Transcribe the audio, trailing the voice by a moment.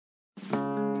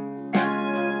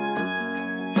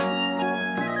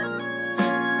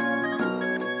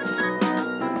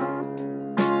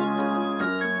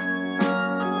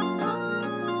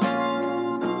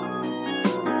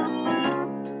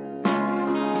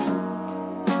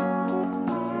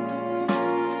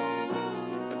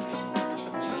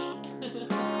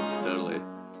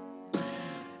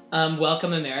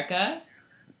Welcome, America.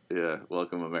 Yeah,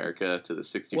 welcome America to the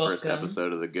 61st Welcome.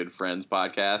 episode of the Good Friends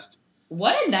podcast.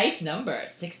 What a nice number.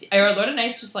 60. Or what a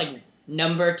nice just like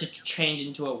number to change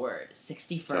into a word.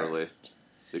 61st. Totally.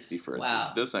 61st.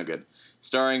 Wow. Does sound good.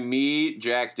 Starring me,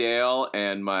 Jack Dale,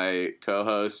 and my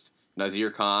co-host, Nazir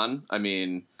Khan.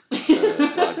 Rod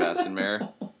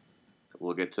Bassenmare.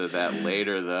 We'll get to that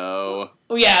later, though.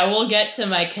 Yeah, we'll get to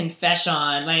my confession,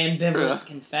 my ambivalent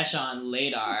confession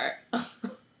later.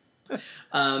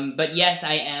 But yes,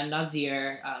 I am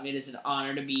Nazir. It is an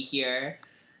honor to be here.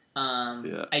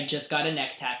 I just got a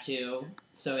neck tattoo,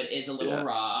 so it is a little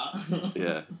raw.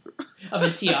 Yeah. Of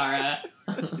a tiara.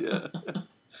 Yeah.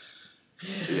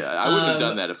 Yeah, I wouldn't have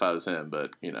done that if I was him,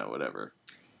 but, whatever.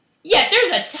 Yeah,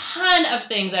 there's a ton of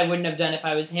things I wouldn't have done if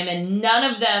I was him,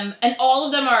 and all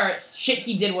of them are shit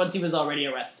he did once he was already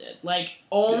arrested. Like,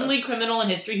 only criminal in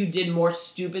history who did more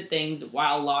stupid things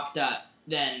while locked up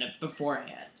than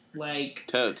beforehand. Like,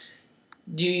 totes.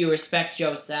 Do you respect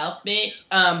yourself, bitch?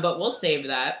 But we'll save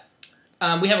that.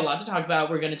 We have a lot to talk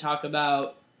about. We're going to talk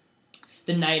about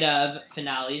the night of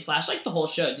finale / like the whole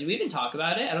show. Did we even talk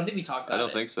about it? I don't think we talked about it. I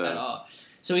don't think so. At all.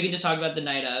 So we can just talk about the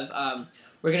night of.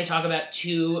 We're going to talk about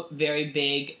two very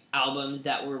big albums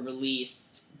that were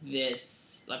released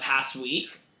this past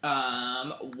week.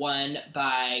 One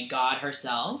by God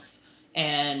herself,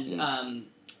 and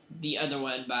the other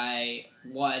one by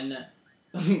one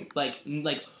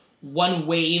one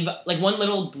wave, one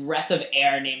little breath of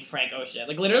air named Frank Ocean.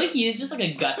 Like, literally, he is just like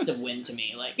a gust of wind to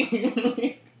me.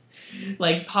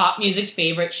 Like pop music's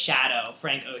favorite shadow,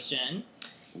 Frank Ocean.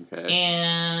 Okay.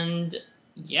 And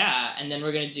yeah, and then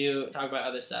we're gonna talk about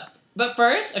other stuff. But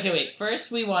first,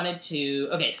 we wanted to.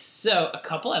 Okay, so a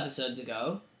couple episodes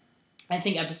ago, I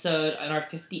think on our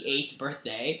 58th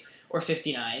birthday or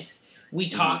 59th, we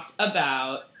talked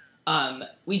about.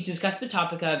 We discussed the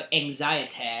topic of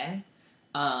anxiety,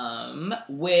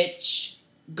 which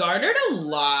garnered a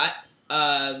lot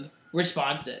of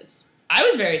responses. I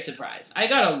was very surprised. I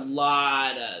got a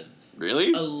lot of...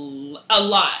 Really? A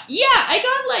lot. Yeah, I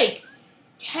got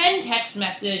 10 text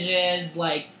messages,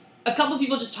 a couple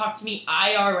people just talked to me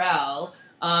IRL,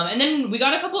 and then we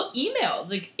got a couple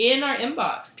emails, in our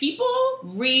inbox. People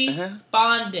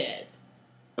responded.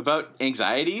 About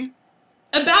anxiety?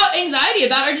 About anxiety,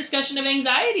 about our discussion of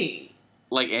anxiety.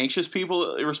 Anxious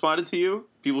people responded to you?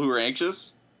 People who were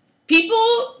anxious?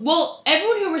 Everyone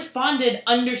who responded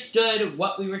understood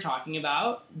what we were talking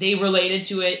about. They related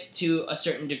to it to a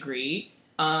certain degree.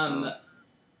 And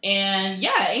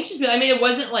yeah, anxious people. It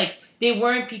wasn't they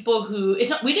weren't people who...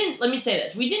 let me say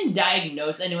this. We didn't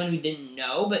diagnose anyone who didn't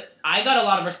know, but I got a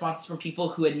lot of responses from people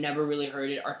who had never really heard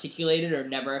it articulated or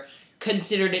never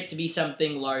considered it to be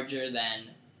something larger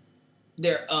than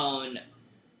their own,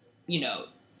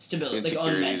 stability,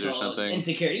 own mental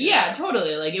insecurity. Yeah,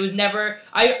 totally. It was never...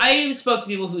 I spoke to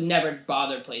people who never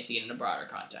bothered placing it in a broader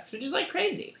context, which is,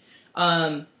 crazy.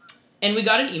 And we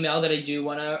got an email that I do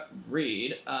want to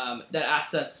read that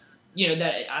asks us,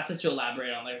 to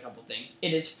elaborate on, a couple things.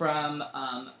 It is from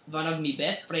one of my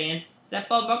best friends,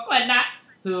 Seppo Bokwena,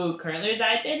 who currently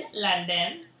resides in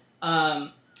London.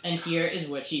 And here is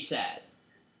what she said.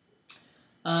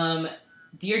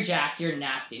 Dear Jack, you're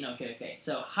nasty. No, okay.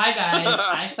 So, hi guys,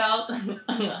 I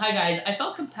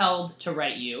felt compelled to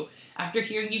write you after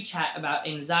hearing you chat about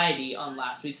anxiety on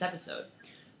last week's episode.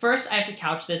 First, I have to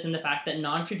couch this in the fact that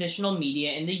non-traditional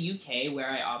media in the UK,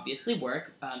 where I obviously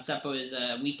work, Seppo is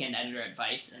a weekend editor at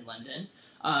Vice in London,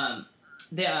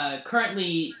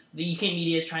 currently, the UK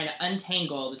media is trying to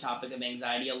untangle the topic of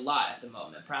anxiety a lot at the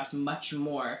moment, perhaps much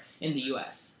more in the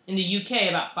US. In the UK,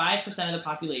 about 5% of the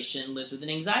population lives with an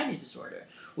anxiety disorder,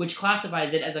 which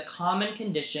classifies it as a common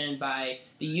condition by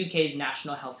the UK's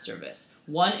National Health Service.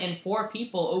 1 in 4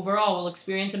 people overall will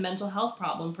experience a mental health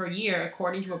problem per year,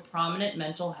 according to a prominent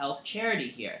mental health charity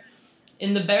here.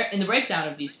 In the breakdown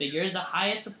of these figures, the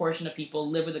highest proportion of people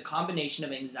live with a combination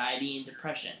of anxiety and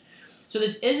depression. So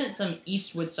this isn't some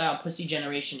Eastwood-style pussy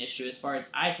generation issue as far as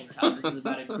I can tell. This is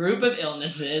about a group of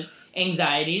illnesses,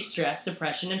 anxiety, stress,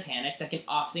 depression, and panic that can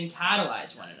often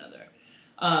catalyze one another.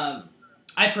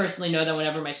 I personally know that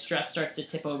whenever my stress starts to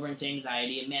tip over into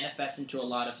anxiety, it manifests into a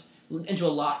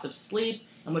loss of sleep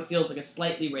and what feels like a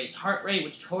slightly raised heart rate,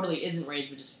 which totally isn't raised,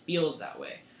 but just feels that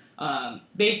way.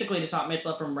 Basically, to stop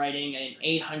myself from writing an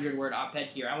 800-word op-ed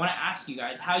here, I want to ask you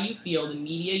guys how you feel the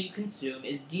media you consume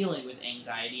is dealing with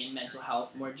anxiety and mental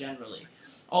health more generally.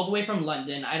 All the way from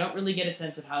London, I don't really get a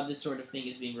sense of how this sort of thing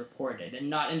is being reported, and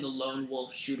not in the lone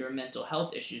wolf shooter mental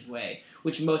health issues way,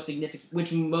 which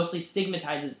mostly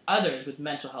stigmatizes others with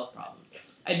mental health problems.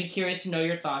 I'd be curious to know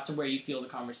your thoughts on where you feel the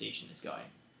conversation is going.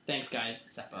 Thanks, guys.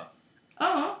 Seppo.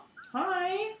 Oh,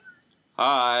 hi.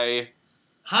 Hi.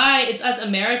 Hi, it's us,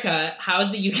 America.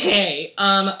 How's the UK?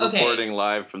 Okay. Reporting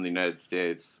live from the United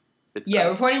States. It's Yeah,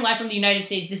 us. reporting live from the United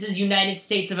States. This is United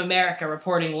States of America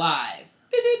reporting live.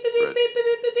 Beep, beep, beep, Right. beep, beep,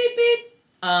 beep, beep, beep,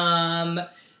 beep.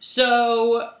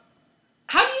 So,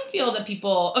 how do you feel that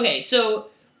people... Okay, so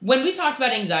when we talked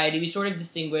about anxiety, we sort of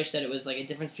distinguished that it was like a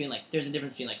difference between like... There's a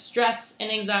difference between like stress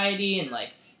and anxiety and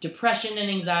like depression and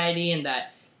anxiety, and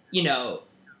that, you know,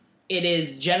 it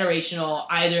is generational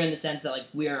either in the sense that like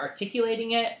we're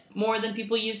articulating it more than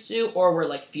people used to, or we're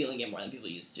like feeling it more than people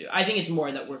used to. I think it's more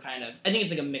that we're kind of... I think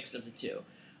it's like a mix of the two.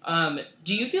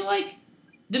 Do you feel like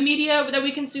the media that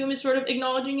we consume is sort of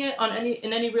acknowledging it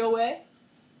in any real way?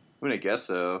 I mean, I guess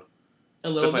so. A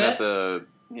little bit?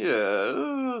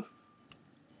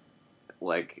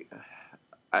 Like,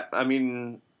 I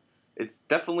mean, it's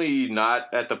definitely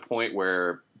not at the point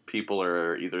where people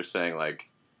are either saying, like,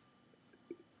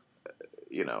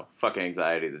 you know, fuck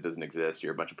anxiety that doesn't exist,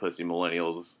 you're a bunch of pussy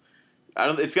millennials.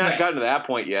 It's not gotten to that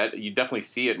point yet. You definitely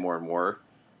see it more and more.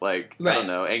 Like, I don't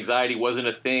know, anxiety wasn't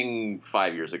a thing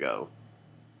 5 years ago.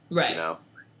 Right. You know?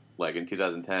 Like, in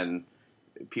 2010,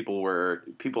 people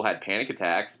had panic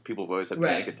attacks. People have always had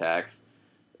panic attacks.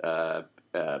 But,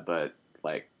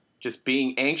 like, just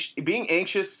being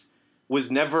anxious was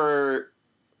never,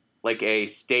 like, a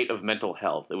state of mental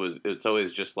health. It's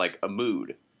always just, like, a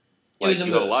mood. Like,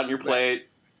 you got a lot on your plate. Right.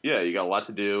 Yeah, you got a lot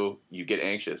to do. You get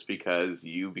anxious because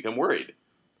you become worried.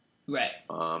 Right.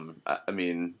 I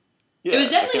mean, yeah. It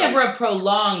was definitely never a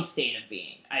prolonged state of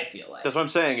being, I feel like. That's what I'm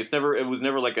saying. It was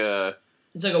never like a...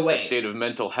 It's like a wave. A state of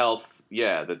mental health,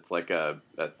 yeah, that's like a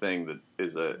thing that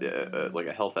is like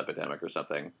a health epidemic or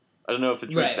something. I don't know if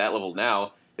it's reached that level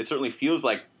now. It certainly feels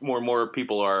like more and more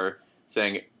people are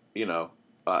saying, you know,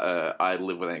 I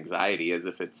live with anxiety as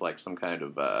if it's like some kind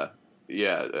of...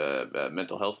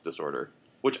 mental health disorder,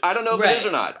 which I don't know if it is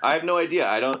or not. I have no idea.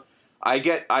 I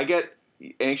get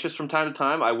anxious from time to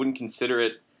time. I wouldn't consider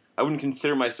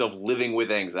myself living with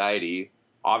anxiety.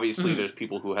 Obviously, there's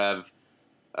people who have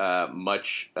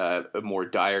much more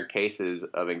dire cases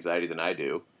of anxiety than I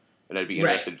do, and I'd be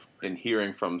interested in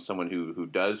hearing from someone who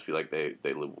does feel like they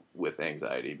live with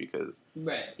anxiety because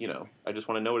you know, I just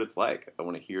want to know what it's like. I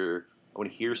want to hear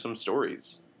some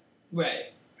stories.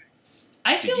 Right.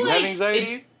 I feel do you like have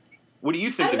anxiety? What do you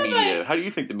think the media? How do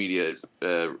you think the media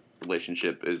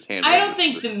relationship is handled? I don't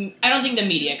think the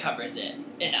media covers it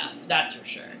enough. That's for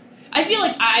sure. I feel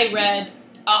like I read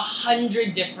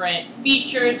 100 different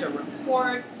features or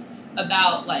reports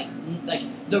about like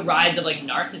the rise of like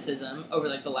narcissism over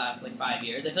like the last like 5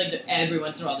 years. I feel like every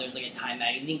once in a while there's like a Time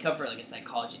magazine cover, like a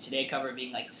Psychology Today cover,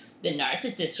 being like the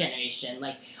narcissist generation.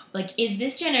 Like is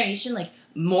this generation like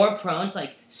more prone to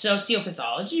like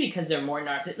sociopathology because they're more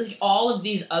narcissistic? Like all of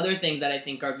these other things that I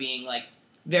think are being like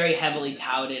very heavily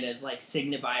touted as like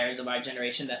signifiers of our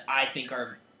generation that I think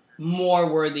are more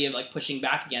worthy of like pushing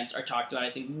back against are talked about I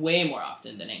think way more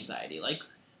often than anxiety. Like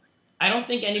I don't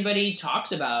think anybody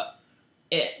talks about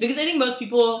it because I think most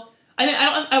people. I mean,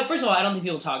 first of all, I don't think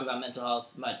people talk about mental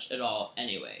health much at all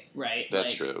anyway, right?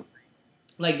 That's true.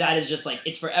 Like that is just like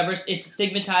it's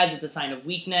stigmatized. It's a sign of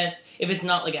weakness. If it's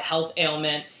not like a health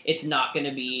ailment, it's not going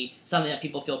to be something that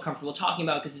people feel comfortable talking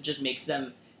about because it just makes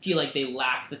them feel like they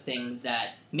lack the things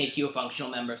that make you a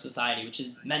functional member of society, which is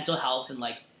mental health and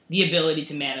like the ability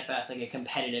to manifest like a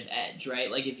competitive edge, right?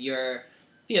 Like if you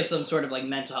have some sort of like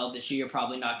mental health issue, you're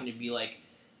probably not going to be like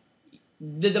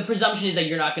the presumption is that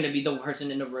you're not going to be the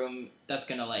person in the room that's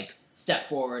going to like step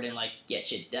forward and like get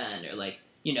shit done or like,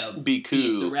 you know, be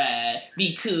cool.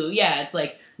 Be cool. Yeah, it's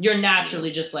like you're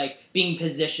naturally just like being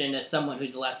positioned as someone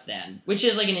who's less than, which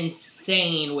is like an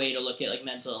insane way to look at like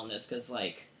mental illness because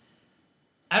like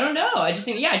I don't know. I just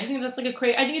think that's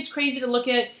like I think it's crazy to look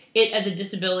at it as a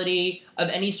disability of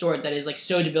any sort that is like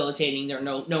so debilitating.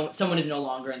 Someone is no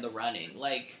longer in the running.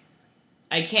 Like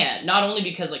I can't. Not only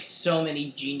because like so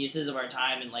many geniuses of our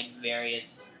time and like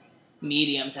various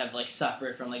mediums have like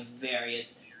suffered from like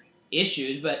various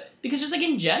issues, but because just like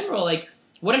in general, like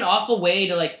what an awful way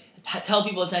to like tell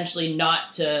people essentially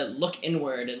not to look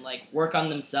inward and like work on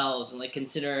themselves and like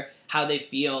consider how they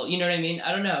feel. You know what I mean?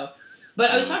 I don't know.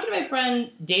 But I was talking to my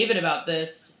friend David about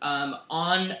this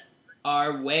on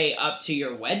our way up to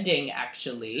your wedding,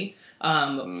 actually.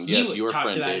 Yes, your talked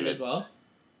friend about David. it as well.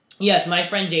 Yes, my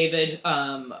friend David,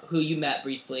 who you met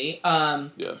briefly. Yeah.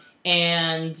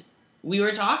 And we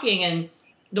were talking, and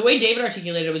the way David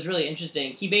articulated it was really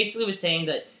interesting. He basically was saying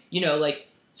that, you know, like,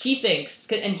 he thinks,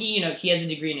 and he, you know, he has a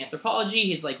degree in anthropology.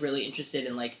 He's, like, really interested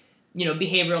in, like, you know,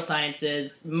 behavioral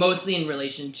sciences, mostly in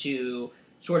relation to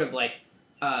sort of, like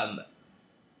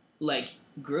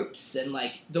groups and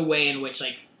like the way in which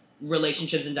like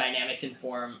relationships and dynamics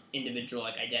inform individual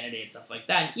like identity and stuff like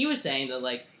that. And he was saying that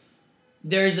like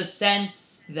there's a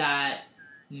sense that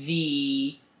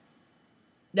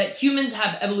that humans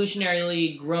have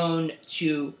evolutionarily grown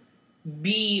to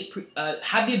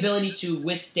have the ability to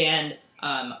withstand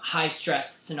high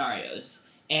stress scenarios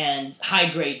and high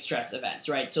grade stress events,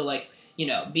 right? So like, you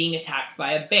know, being attacked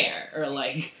by a bear or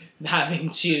like having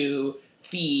to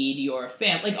feed your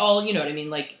family, like all, you know what I mean?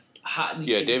 Like,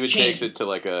 David takes it to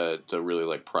like to really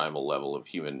like primal level of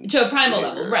human to a primal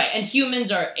behavior. level, right? And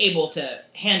humans are able to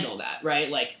handle that, right?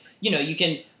 Like, you know, you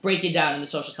can break it down in the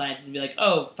social sciences and be like,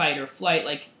 oh, fight or flight,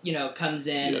 like, you know, comes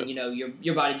in and, you know,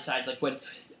 your body decides like what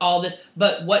all this,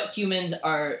 but what humans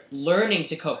are learning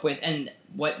to cope with and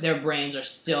what their brains are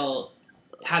still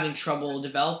having trouble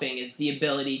developing is the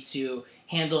ability to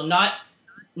handle not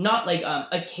like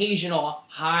occasional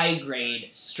high grade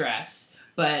stress,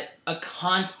 but a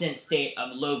constant state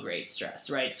of low grade stress,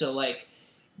 right? So like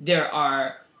there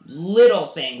are little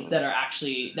things that are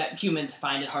actually that humans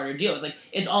find it harder to deal with. Like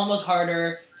it's almost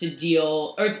harder to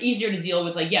deal, or it's easier to deal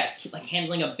with like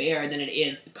handling a bear than it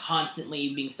is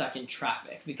constantly being stuck in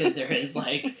traffic, because there is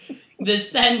like the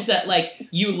sense that like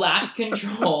you lack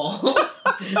control.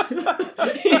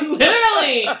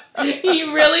 Literally, he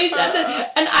really said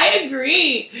that, and I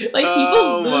agree. Like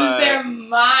people lose their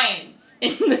minds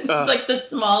in this, like the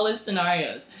smallest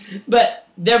scenarios, but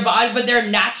their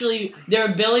ability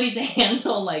to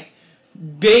handle like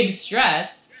big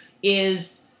stress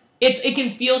is it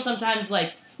can feel sometimes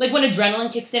like when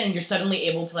adrenaline kicks in and you're suddenly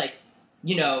able to like,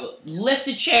 you know, lift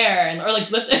a chair or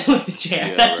like lift a chair.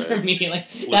 Yeah, that's right. for me.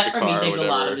 Like Lift that a for me car takes or a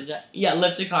lot of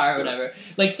lift a car or whatever.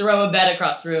 Like throw a bed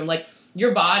across the room. Like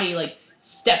your body like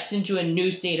steps into a new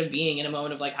state of being in a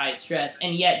moment of like high stress,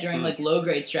 and yet during like low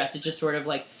grade stress, it just sort of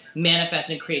like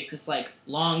manifests and creates this like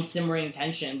long simmering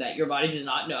tension that your body does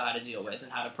not know how to deal with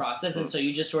and how to process, and so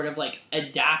you just sort of like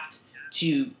adapt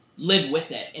to live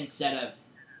with it instead of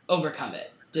overcome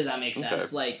it. Does that make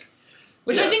sense? Okay. Like,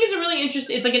 which I think is a really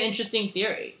interesting. It's like an interesting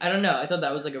theory. I don't know. I thought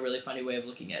that was like a really funny way of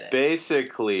looking at it.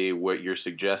 Basically, what you're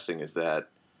suggesting is that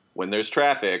when there's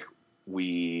traffic,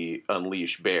 we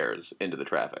unleash bears into the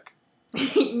traffic.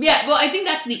 Yeah, well, I think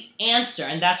that's the answer,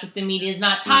 and that's what the media is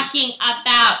not talking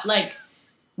about. Like,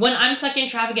 when I'm stuck in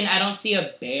traffic and I don't see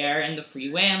a bear in the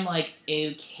freeway, I'm like,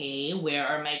 okay, where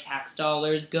are my tax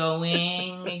dollars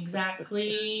going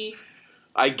exactly?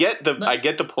 I get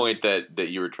the point that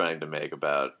you were trying to make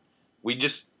about we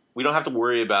don't have to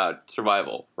worry about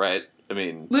survival, right? I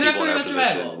mean, we don't have to worry about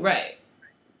survival, right?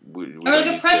 We or like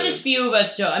a precious few of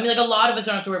us don't. I mean, like a lot of us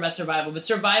don't have to worry about survival, but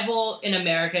survival in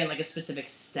America in like a specific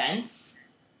sense,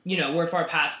 you know, we're far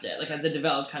past it. Like as a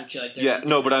developed country, like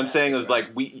but I'm saying is like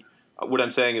what I'm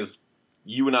saying is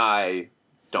you and I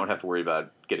don't have to worry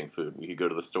about getting food. We could go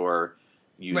to the store,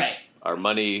 use our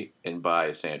money, and buy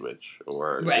a sandwich,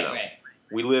 or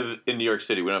we live in New York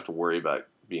City. We don't have to worry about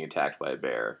being attacked by a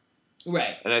bear.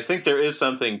 Right. And I think there is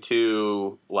something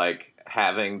to like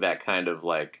having that kind of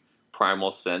like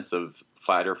primal sense of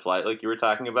fight or flight like you were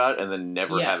talking about, and then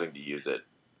never having to use it.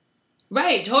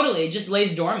 Right, totally. It just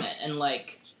lays dormant, and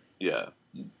like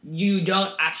you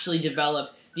don't actually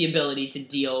develop the ability to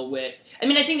deal with. I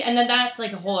mean, I think, and then that's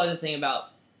like a whole other thing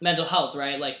about mental health,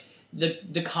 right? Like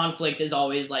the conflict is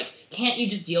always like, can't you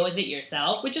just deal with it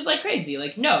yourself? Which is like crazy.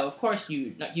 Like, no, of course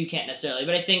you can't necessarily.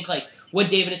 But I think like what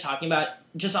David is talking about,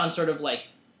 just on sort of like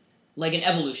an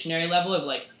evolutionary level of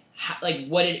like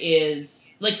what it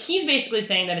is. Like he's basically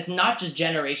saying that it's not just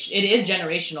generation. It is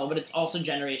generational, but it's also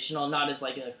generational not as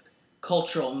like a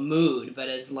cultural mood, but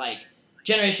as like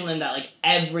generational in that like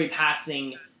every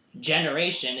passing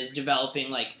generation is developing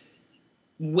like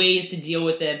ways to deal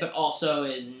with it, but also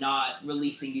is not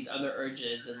releasing these other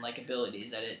urges and like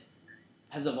abilities that it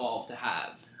has evolved to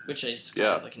have, which is kind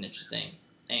of like an interesting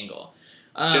angle.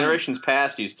 Generations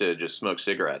past used to just smoke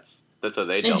cigarettes. That's how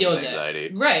they dealt with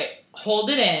anxiety. Right. Hold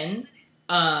it in,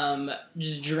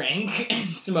 just drink and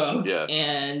smoke,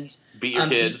 and beat your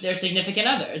kids. Beat their significant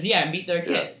others. Yeah, and beat their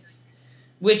kids.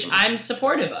 Which I'm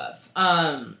supportive of.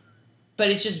 But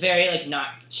it's just very like not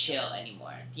chill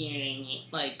anymore. Do you know what I mean?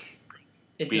 Like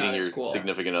it's beating not as your cool.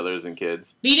 Significant others and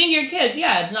kids. Beating your kids,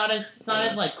 it's not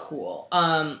as like cool.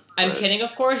 I'm kidding,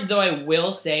 of course, though I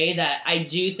will say that I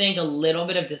do think a little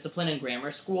bit of discipline in grammar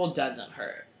school doesn't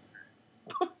hurt.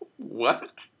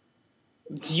 What?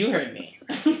 You heard me.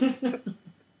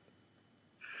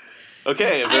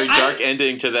 Okay, a very dark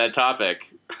ending to that topic.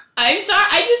 I'm sorry,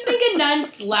 I just think a nun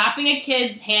slapping a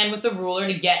kid's hand with a ruler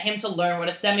to get him to learn what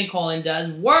a semicolon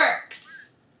does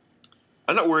works.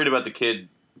 I'm not worried about the kid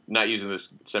not using this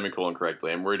semicolon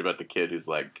correctly. I'm worried about the kid who's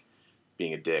like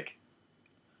being a dick.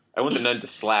 I want the nun to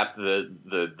slap the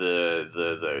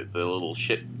little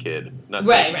shit kid.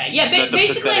 Right. Yeah,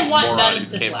 basically I want nuns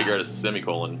to slap. Can't figure out a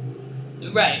semicolon.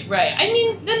 Right. I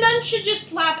mean, the nun should just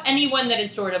slap anyone that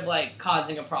is sort of, like,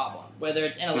 causing a problem, whether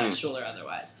it's intellectual or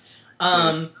otherwise.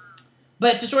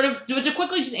 But to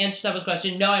quickly just answer Seba's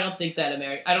question, no, I don't think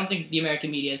the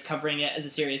American media is covering it as a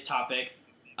serious topic.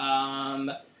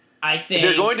 I think if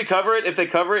they're going to cover it. If they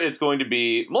cover it, it's going to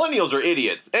be millennials are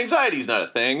idiots. Anxiety's not a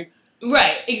thing.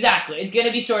 Right, exactly. It's going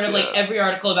to be sort of like every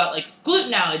article about, like,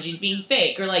 gluten allergies being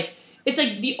fake, or, like, it's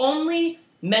like the only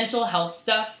mental health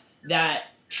stuff that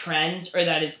trends or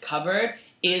that is covered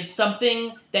is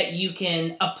something that you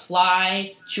can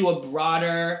apply to a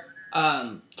broader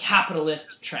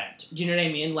capitalist trend. Do you know what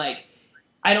I mean? Like,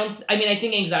 I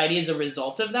think anxiety is a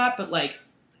result of that, but, like,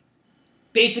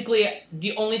 basically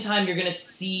the only time you're going to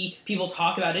see people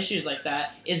talk about issues like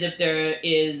that is if there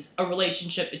is a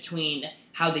relationship between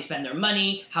how they spend their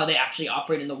money, how they actually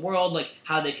operate in the world, like,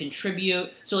 how they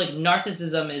contribute. So, like,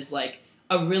 narcissism is, like,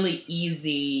 a really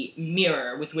easy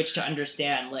mirror with which to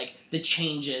understand, like, the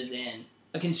changes in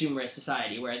a consumerist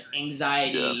society, whereas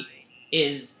anxiety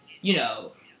is, you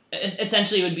know,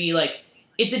 essentially would be, like,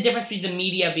 it's a difference between the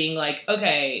media being like,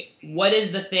 okay, what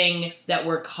is the thing that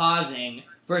we're causing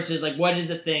versus, like, what is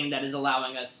the thing that is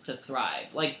allowing us to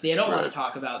thrive? Like, they don't want to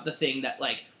talk about the thing that,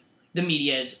 like, the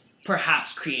media is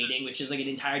perhaps creating, which is, like, an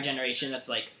entire generation that's,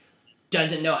 like,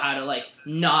 doesn't know how to, like,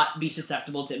 not be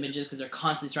susceptible to images because they're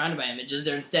constantly surrounded by images.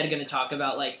 They're instead going to talk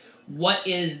about, like, what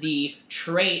is the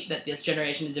trait that this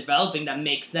generation is developing that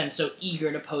makes them so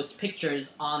eager to post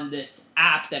pictures on this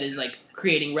app that is, like,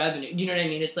 creating revenue. Do you know what I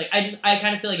mean? It's like, I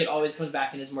kind of feel like it always comes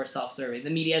back and is more self-serving. The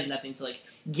media has nothing to, like,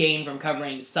 gain from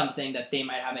covering something that they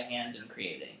might have a hand in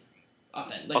creating.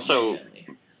 Often. Like, also,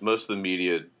 most of the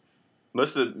media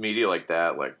like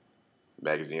that, like,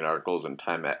 magazine articles and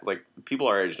like, people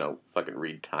our age don't fucking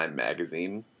read Time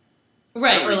magazine.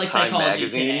 Right, or, like, Psychology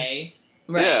Today.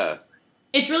 Right. Yeah.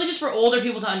 It's really just for older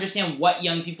people to understand what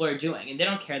young people are doing, and they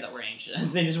don't care that we're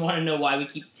anxious. They just want to know why we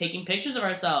keep taking pictures of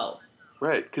ourselves.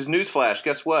 Right, because newsflash,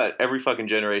 guess what? Every fucking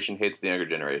generation hates the younger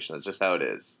generation. That's just how it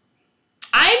is.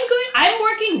 I'm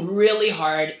working really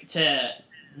hard to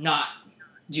not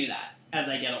do that as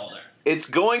I get older. It's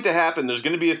going to happen. There's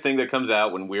going to be a thing that comes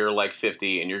out when we're, like,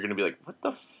 50, and you're going to be like, what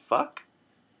the fuck?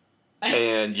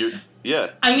 And I'm going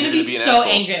to be so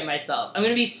angry at myself. I'm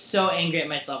going to be so angry at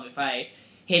myself if I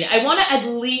hate it. I want to at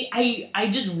least... I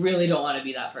just really don't want to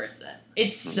be that person.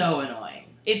 It's so annoying.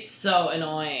 It's so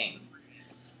annoying.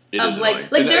 It is like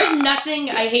there's nothing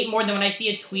I hate more than when I see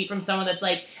a tweet from someone that's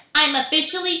like, I'm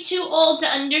officially too old to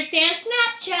understand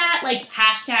Snapchat. Like,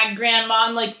 hashtag grandma.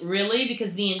 I'm like, really?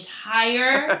 Because the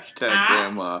entire hashtag app,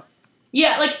 grandma.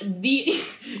 Yeah, like,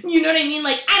 you know what I mean?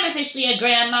 Like, I'm officially a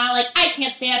grandma. Like, I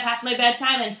can't stay up past my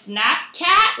bedtime and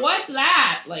Snapchat? What's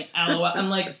that? Like, I don't know what. I'm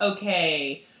like,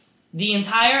 okay, the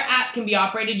entire app can be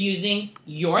operated using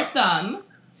your thumb.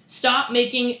 Stop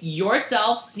making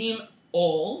yourself seem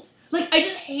old. Like, I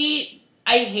hate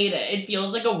it. It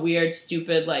feels like a weird,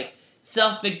 stupid, like,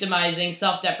 self-victimizing,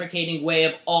 self-deprecating way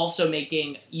of also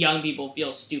making young people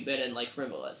feel stupid and, like,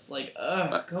 frivolous. Like,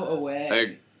 ugh, go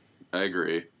away. I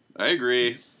agree. I'm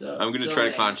going to try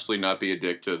to consciously not be a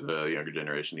dick to the younger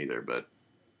generation either, but...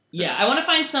 Yeah, I want to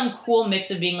find some cool mix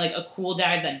of being, like, a cool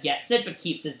dad that gets it but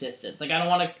keeps his distance. Like, I don't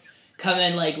want to come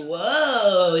in like,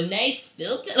 whoa, nice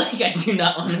filter. Like, I do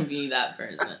not want to be that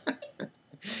person.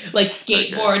 Like,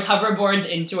 skateboards, hoverboards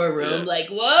into a room, like,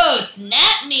 whoa,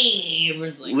 snap me!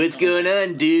 Everyone's like, what's going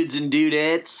on, dudes and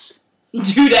dudettes?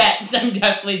 Dudettes, I'm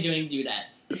definitely doing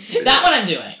dudettes. That one I'm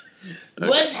doing. Okay.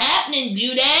 What's happening,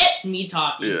 dudettes? Me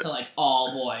talking to, like,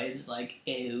 all boys, like,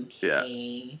 okay.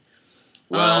 Yeah.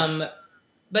 Well,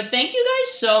 but thank you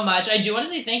guys so much. I do want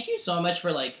to say thank you so much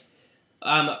for, like,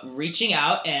 reaching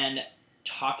out and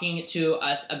talking to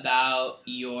us about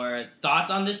your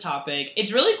thoughts on this topic.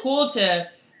 It's really cool to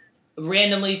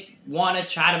randomly want to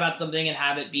chat about something and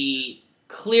have it be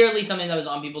clearly something that was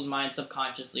on people's minds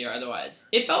subconsciously or otherwise.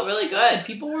 It felt really good.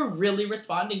 People were really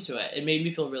responding to it. It made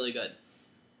me feel really good.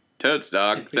 Totes,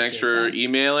 Doc. Thanks for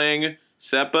emailing,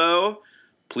 Seppo.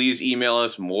 Please email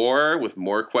us more with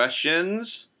more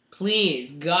questions.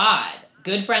 Please, God.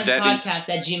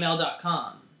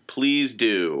 Goodfriendspodcast@gmail.com. Please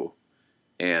do.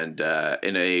 And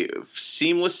in a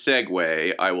seamless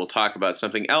segue, I will talk about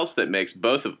something else that makes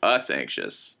both of us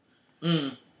anxious.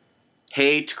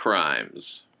 Hate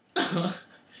crimes. Huh?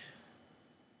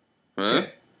 True.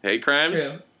 Hate crimes?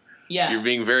 True. Yeah. You're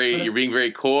being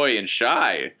very coy and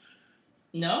shy.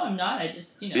 No, I'm not. I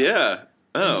just, Yeah.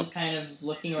 Oh. I'm just kind of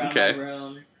looking around my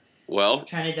room. Well,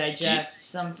 trying to digest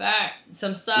some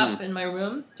stuff in my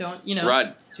room. Don't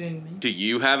Rod, it's doing me. Do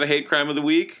you have a hate crime of the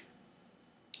week?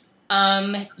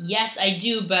 Yes, I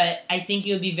do, but I think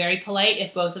it would be very polite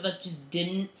if both of us just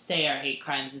didn't say our hate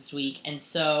crimes this week, and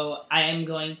so I am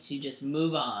going to just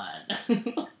move on.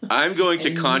 I'm going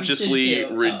to consciously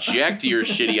reject your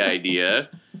shitty idea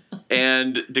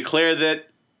and declare that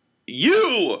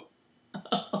you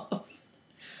are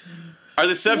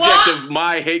the subject of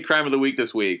my hate crime of the week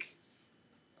this week.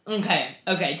 Okay.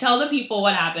 Tell the people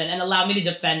what happened and allow me to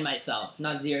defend myself,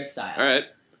 not Zero style. All right.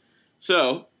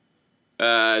 So,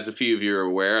 as a few of you are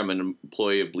aware, I'm an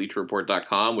employee of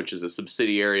BleacherReport.com, which is a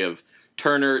subsidiary of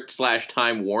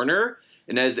Turner/Time Warner.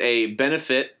 And as a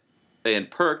benefit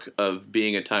and perk of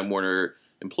being a Time Warner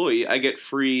employee, I get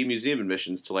free museum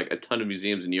admissions to like a ton of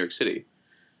museums in New York City.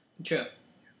 True.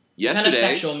 Yesterday, a ton of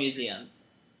sexual museums.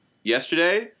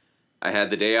 Yesterday, I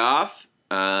had the day off.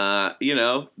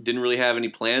 Didn't really have any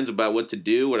plans about what to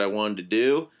do, what I wanted to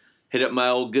do. Hit up my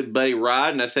old good buddy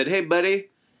Rod, and I said, "Hey, buddy.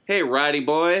 Hey, Roddy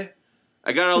boy.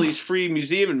 I got all these free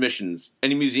museum admissions.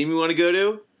 Any museum you want to go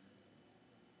to?"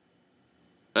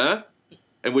 Huh?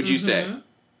 And what'd you say?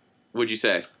 What'd you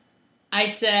say? I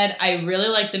said, I really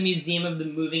like the Museum of the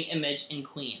Moving Image in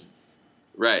Queens.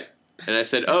 Right. And I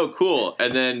said, "Oh, cool."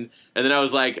 And then I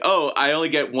was like, "Oh, I only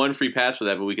get one free pass for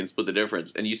that, but we can split the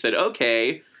difference." And you said,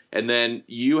 "Okay." And then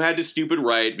you had to stupid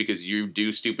write because you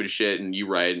do stupid shit and you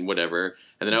write and whatever.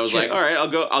 And then I was like, "All right,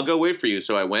 I'll go wait for you."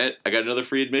 So I went. I got another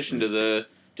free admission to the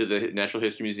Natural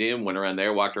History Museum. Went around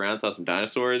there, walked around, saw some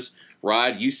dinosaurs.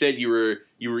 Rod, you said you were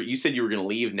gonna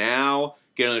leave now.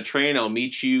 Get on a train. I'll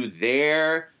meet you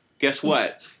there. Guess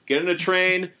what? Get on a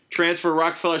train. Transfer to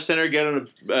Rockefeller Center. Get on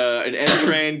an M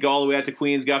train. Go all the way out to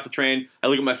Queens. Get off the train. I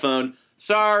look at my phone.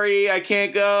 Sorry, I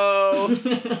can't go.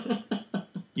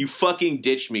 You fucking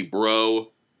ditched me, bro.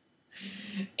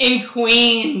 In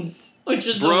Queens, which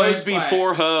was bros the worst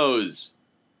before hoes.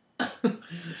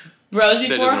 Bros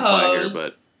before hoes. Here,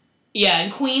 but yeah,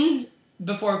 and Queens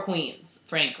before Queens,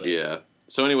 frankly. Yeah.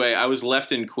 So anyway, I was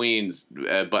left in Queens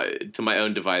to my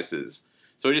own devices.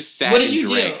 So I just sat and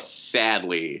drank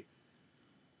sadly.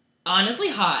 Honestly,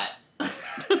 hot.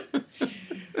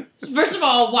 First of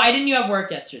all, why didn't you have work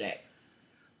yesterday?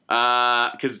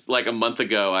 Because like a month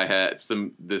ago, I had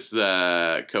this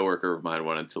coworker of mine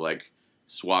wanted to like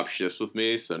swap shifts with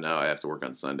me, so now I have to work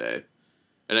on Sunday.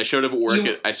 And I showed up at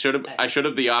work. I showed up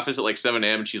at the office at like 7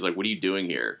 a.m. and she's like, "What are you doing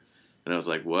here?" And I was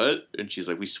like, "What?" And she's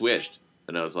like, "We switched."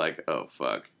 And I was like, "Oh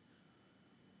fuck."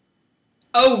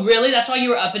 Oh really? That's why you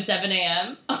were up at 7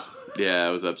 a.m. Yeah, I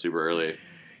was up super early.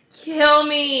 Kill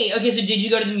me. Okay, so did you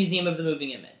go to the Museum of the Moving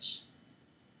Image?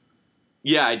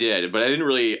 Yeah, I did, but I didn't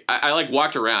really. I like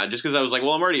walked around just because I was like,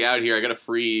 well, I'm already out here. I got a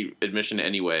free admission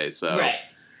anyway, so right.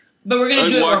 But we're gonna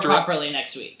do it more properly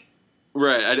next week.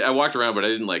 Right. I walked around, but I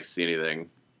didn't like see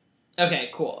anything. Okay.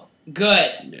 Cool.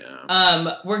 Good.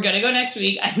 Yeah. We're gonna go next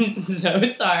week. I'm so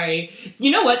sorry.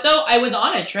 You know what though? I was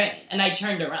on a train and I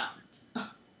turned around.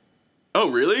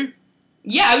 Oh really?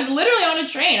 Yeah, I was literally on a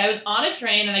train. I was on a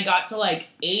train and I got to like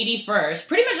 81st,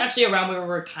 pretty much actually around where we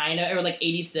were or like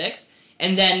 86th.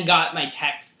 And then got my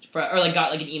text got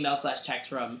like an email / text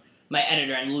from my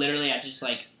editor, and literally had to just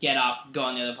like get off, go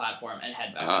on the other platform, and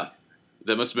head back.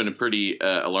 That must have been a pretty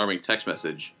alarming text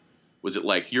message. Was it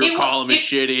like your column is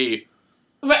shitty?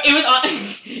 Right,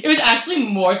 it was actually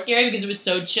more scary because it was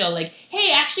so chill. Like,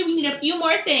 hey, actually, we need a few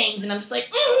more things, and I'm just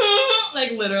like,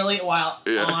 like literally while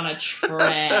on a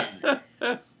train.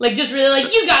 Like, just really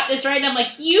like, you got this, right? And I'm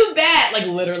like, you bet. Like,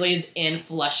 literally is in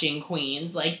Flushing,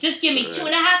 Queens. Like, just give me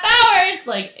 2.5 hours.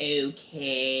 Like,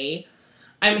 okay.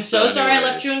 I'm so sorry I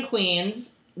left you in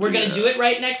Queens. We're going to do it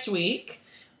right next week.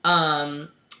 And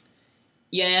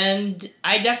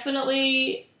I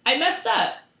messed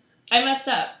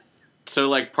up. So,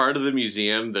 like, part of the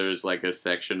museum, there's, like, a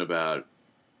section about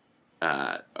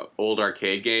old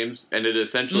arcade games, and it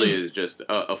essentially is just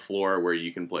a floor where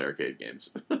you can play arcade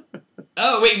games.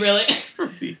 Oh, wait, really?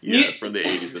 From the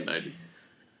 80s and 90s.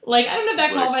 Like, I don't know if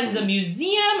that qualifies as a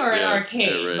museum or an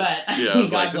arcade, but I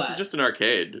was like, this is just an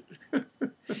arcade.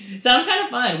 Sounds kind of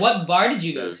fun. What bar did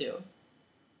you go to?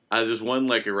 There's one,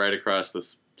 like, right across the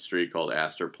street called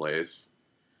Astor Place.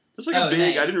 There's, like, a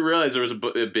big... Nice. I didn't realize there was a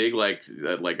big, like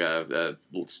a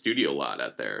studio lot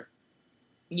out there.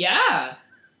 Yeah.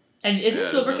 And isn't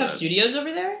Silver Cup Studios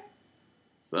over there?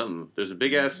 Something. There's a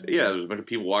big-ass... Yeah, there's a bunch of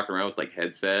people walking around with, like,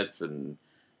 headsets and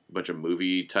a bunch of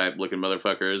movie-type looking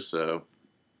motherfuckers, so...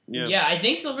 Yeah. Yeah, I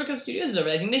think Silver Cup Studios is over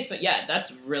there. I think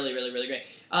that's really, really, really great.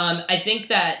 I think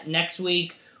that next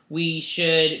week we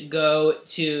should go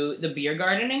to the Beer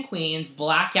Garden in Queens,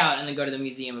 black out, and then go to the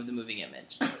Museum of the Moving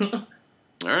Image.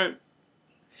 All right.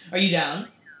 Are you down?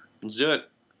 Let's do it.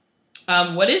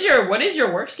 What is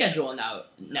your work schedule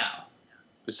now?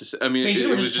 It's just, I mean,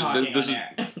 Basically, it we're was just just talking this on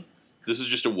is air. this is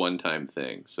just a one-time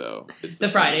thing, so it's The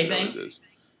same Friday as it always thing? is.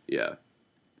 Yeah,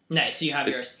 Nice. So you have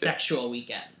your It's- sexual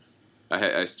weekends.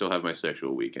 I still have my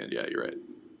sexual weekend. Yeah, you're right.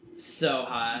 So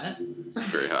hot. It's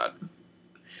very hot.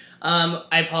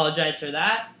 I apologize for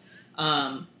that.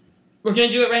 We're gonna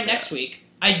do it right next week.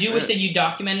 I do wish Right. that you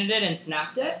documented it and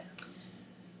snapped it.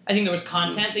 I think there was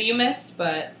content that you missed,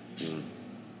 but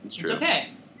It's true. it's okay.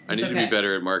 I It's need to okay. be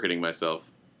better at marketing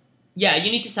myself. Yeah, you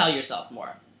need to sell yourself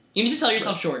more. You need to sell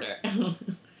yourself shorter.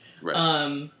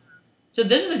 Right. So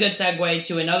this is a good segue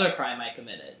to another crime I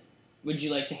committed. Would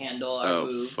you like to handle our Oh,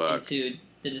 move fuck. into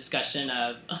the discussion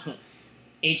of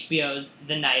HBO's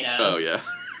The Night Of? Oh yeah.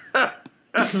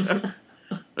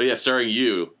 Oh yeah, starring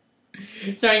you.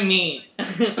 Starring me.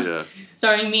 Yeah.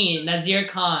 Starring me, Nazir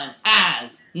Khan,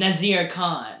 as Nazir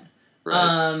Khan.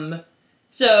 Right.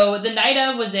 So The Night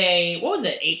Of was an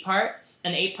 8 parts?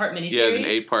 An 8-part miniseries? Yeah, it's an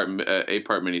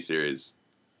eight-part miniseries.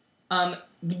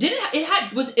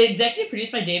 Was it executive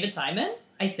produced by David Simon?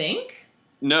 I think.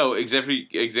 No,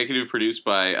 executive produced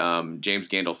by James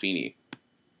Gandolfini.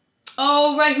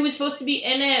 Oh right, who was supposed to be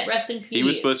in it? Rest in peace. He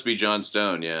was supposed to be Jon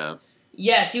Stone. Yeah.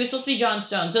 Yes, he was supposed to be Jon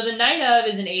Stone. So The Night Of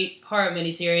is an 8-part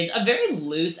miniseries, a very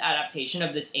loose adaptation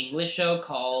of this English show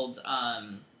called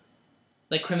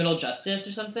like Criminal Justice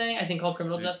or something. I think called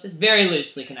Criminal Justice. Very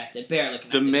loosely connected, barely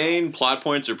connected. The main plot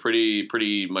points are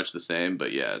pretty much the same,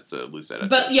 but yeah, it's a loose adaptation.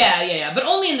 But yeah. But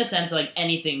only in the sense like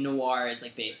anything noir is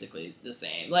like basically the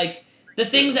same. Like the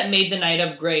things that made The Night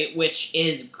Of great, which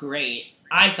is great,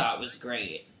 I thought was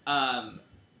great,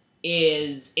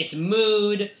 is its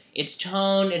mood, its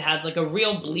tone. It has like a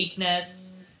real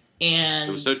bleakness, and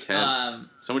it was so tense.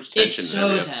 So much tension it's in so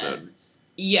every episode. tense.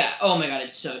 Yeah. Oh my god,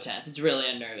 it's so tense. It's really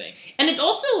unnerving, and it's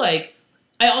also like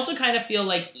I also kind of feel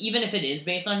like even if it is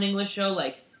based on an English show,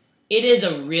 like it is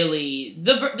a really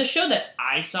the show that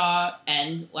I saw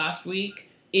end last week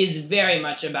is very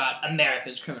much about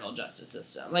America's criminal justice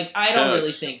system. Like I don't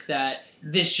really think that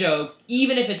this show,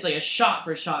 even if it's like a shot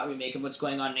for shot remake of what's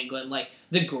going on in England, like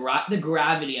the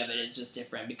gravity of it is just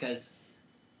different because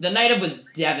The Night Of was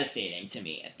devastating to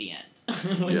me at the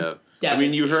end. Yeah. I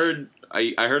mean, you heard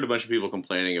I heard a bunch of people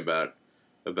complaining about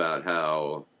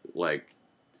how like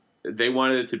they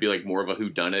wanted it to be like more of a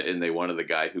whodunit, and they wanted the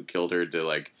guy who killed her to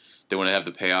like they want to have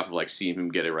the payoff of like seeing him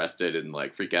get arrested and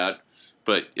like freak out.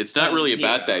 But it's not really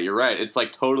about that. You're right. It's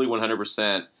like totally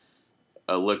 100%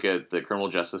 a look at the criminal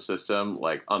justice system,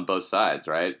 like on both sides,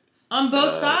 right? On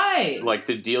both sides, like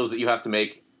the deals that you have to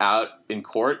make out in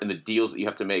court and the deals that you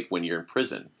have to make when you're in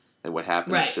prison, and what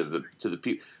happens to the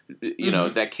people. You know,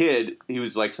 that kid. He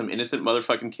was like some innocent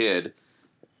motherfucking kid.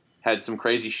 Had some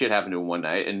crazy shit happen to him one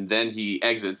night, and then he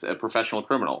exits a professional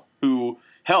criminal who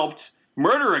helped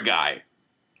murder a guy.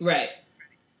 Right.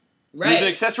 He was an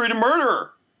accessory to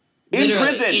murder. In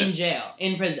prison.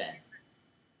 In prison.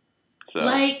 So.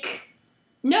 Like,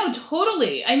 no,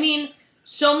 totally. I mean,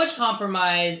 so much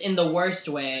compromise in the worst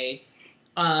way.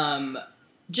 Should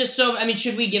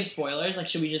we give spoilers? Like,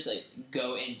 should we just, like,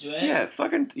 go into it?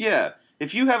 Yeah,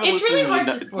 If you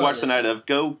haven't watched The Night Of,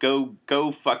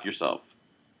 go fuck yourself.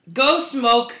 Go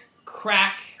smoke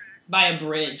crack by a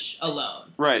bridge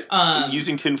alone. Right.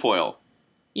 Using tinfoil.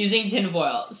 Using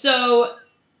tinfoil. So,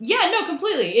 yeah, no,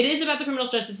 completely. It is about the criminal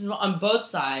justice system on both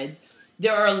sides.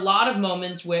 There are a lot of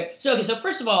moments where... So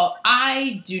first of all,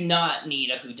 I do not need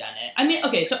a whodunit. I mean,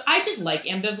 okay, so I just like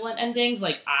ambivalent endings.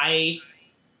 Like, I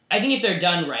think if they're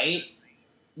done right,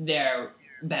 they're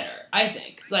better, I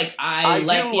think. Like, I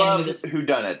like do the love end of this.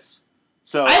 whodunits.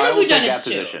 So I love will take whodunits, that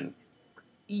too. position.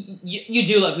 You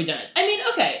do love whodunits. I mean,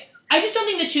 okay. I just don't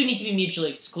think the two need to be mutually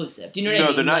exclusive. Do you know what I mean?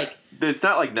 No, they're not. Like, it's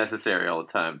not like necessary all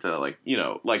the time to like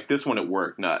like this one at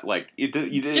work. Not like it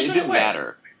didn't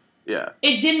matter. Yeah,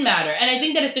 it didn't matter, and I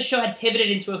think that if the show had pivoted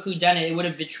into a whodunit, it would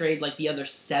have betrayed like the other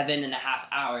 7.5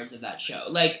 hours of that show.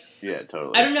 Like, yeah,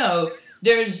 totally. I don't know.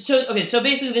 So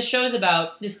basically, the show is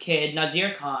about this kid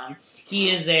Nazir Khan. He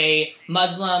is a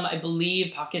Muslim, I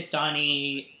believe,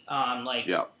 Pakistani,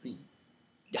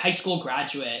 high school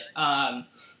graduate.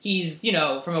 He's,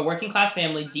 from a working class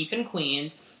family deep in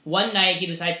Queens. One night he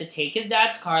decides to take his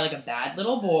dad's car like a bad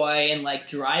little boy and like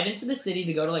drive into the city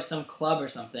to go to like some club or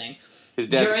something. His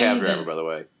dad's a cab driver, by the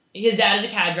way. His dad is a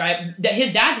cab driver.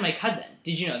 His dad's my cousin.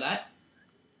 Did you know that?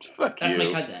 That's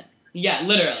my cousin. Yeah,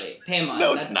 literally. Pay him on.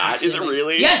 No, it's not. Is it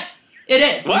really? Yes, it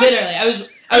is. What? Literally. I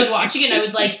was watching it and I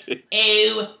was like,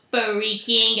 oh,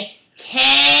 freaking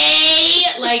K!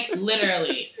 Like,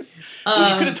 literally.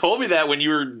 Well, you could have told me that when you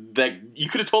were you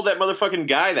could have told that motherfucking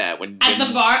guy that when at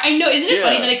the bar. I know, isn't it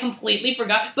funny that I completely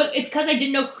forgot? But it's because I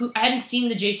didn't know I hadn't seen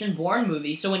the Jason Bourne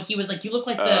movie. So when he was like, "You look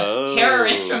like the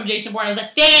terrorist from Jason Bourne," I was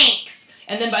like, "Thanks."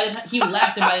 And then by the time he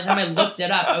left, and by the time I looked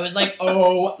it up, I was like,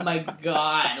 "Oh my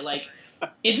god!" Like,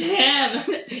 it's him. And so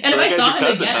if I saw him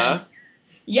cousin, again, huh?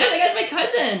 yeah, that guy's my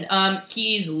cousin.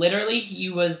 He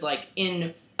was like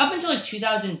up until like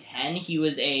 2010, he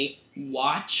was a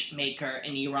watchmaker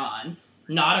in Iran,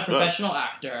 not a professional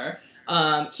actor.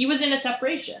 He was in A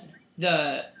Separation,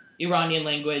 the Iranian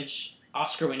language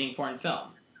Oscar-winning foreign film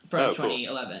from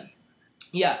 2011. Cool.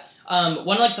 Yeah.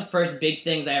 One of like the first big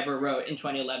things I ever wrote in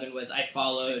 2011 was I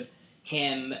followed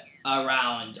him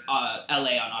around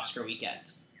LA on Oscar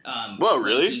weekend. Whoa,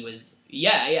 really? He was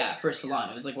for Salon.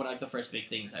 It was like one of like the first big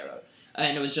things I wrote,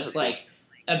 and it was just like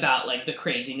about like the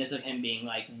craziness of him being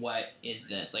like, what is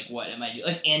this? Like, what am I doing?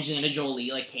 Like Angelina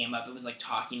Jolie like came up and was like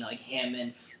talking to like him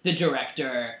and the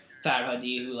director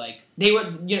Farhadi, who like they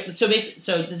were so basically.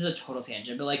 So this is a total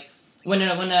tangent, but like when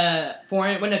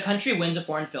a country wins a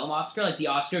foreign film Oscar, like the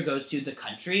Oscar goes to the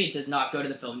country. It does not go to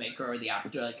the filmmaker or the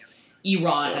actor. Like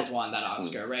Iran has won that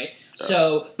Oscar, right?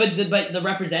 So, but the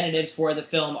representatives for the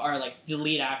film are like the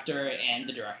lead actor and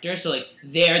the director. So like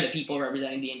they're the people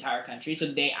representing the entire country. So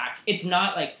they act. It's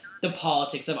not like the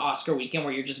politics of Oscar weekend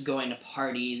where you're just going to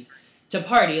parties to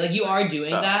party. Like you are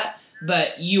doing that,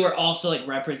 but you are also like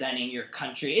representing your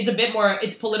country. It's a bit more.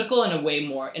 It's political in a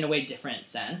way different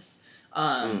sense.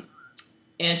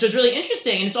 And so it's really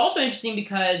interesting, and it's also interesting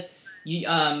because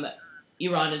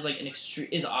Iran is like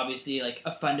is obviously like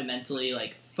a fundamentally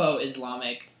like faux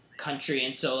Islamic country,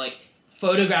 and so like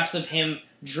photographs of him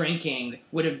drinking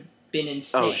would have been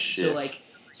insane. Oh, shit.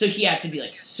 So he had to be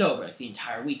like sober like the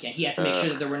entire weekend. He had to make sure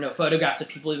that there were no photographs of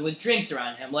people with drinks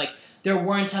around him. Like there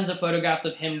weren't tons of photographs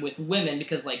of him with women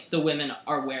because like the women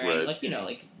are wearing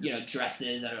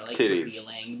dresses that are like titties.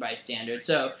 Revealing by standards.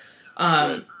 So.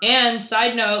 And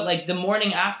side note, like the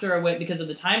morning after, because of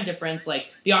the time difference, like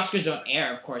the Oscars don't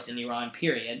air, of course, in Iran,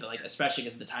 period, but like especially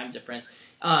because of the time difference.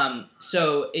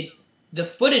 So the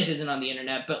footage isn't on the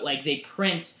internet, but like they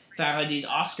print Farhadi's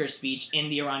Oscar speech in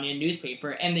the Iranian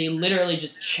newspaper, and they literally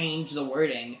just change the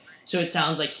wording, so it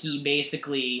sounds like he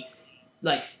basically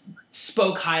like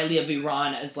spoke highly of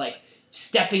Iran as like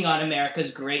stepping on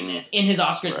America's greatness in his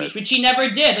Oscar speech, which he never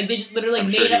did. Like they just literally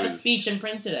made up a speech and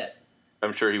printed it.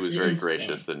 I'm sure he was very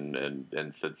gracious and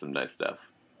said some nice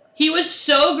stuff. He was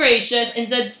so gracious and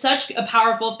said such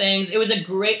powerful things. It's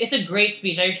a great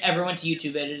speech. I urge everyone to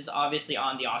YouTube it. It is obviously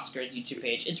on the Oscars YouTube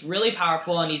page. It's really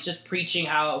powerful, and he's just preaching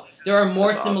how there are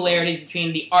more similarities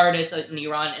between the artists in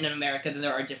Iran and in America than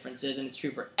there are differences, and it's true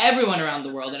for everyone around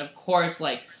the world. And of course,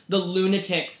 like the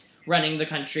lunatics running the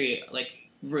country, like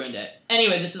ruined it.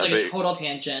 Anyway, this is like a total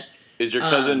tangent. Is your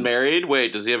cousin married?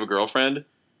 Wait, does he have a girlfriend?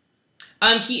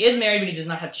 He is married, but he does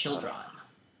not have children.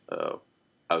 Oh,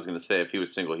 I was gonna say if he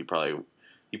was single, he probably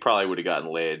would have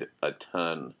gotten laid a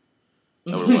ton.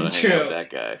 I would want to hang out with that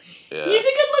guy. Yeah. He's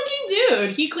a good-looking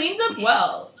dude. He cleans up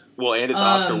well. Well, and it's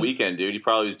Oscar weekend, dude. He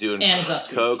probably was doing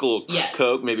coke,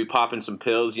 coke, maybe popping some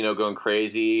pills, going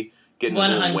crazy, getting his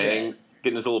little wing,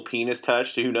 getting his little penis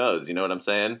touched. Who knows? You know what I'm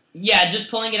saying? Yeah, just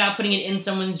pulling it out, putting it in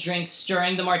someone's drink,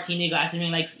 stirring the martini glass, and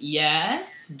being like,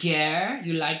 "Yes, Gare,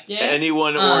 you like this?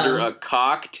 Anyone order a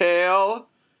cocktail?"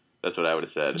 That's what I would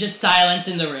have said. Just silence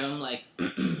in the room, like.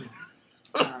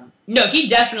 No, he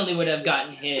definitely would have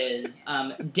gotten his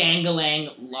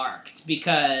Dangalang larked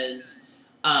because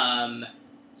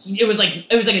it was like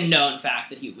a known fact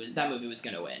that that movie was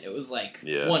gonna win. It was like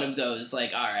one of those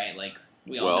like, all right, like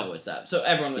we all know what's up. So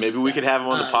everyone was maybe obsessed. We could have him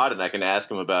on the pod and I can ask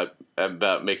him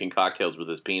about making cocktails with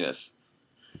his penis.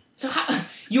 So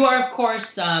you are of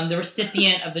course the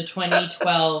recipient of the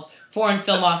 2012 Foreign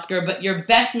Film Oscar, but you're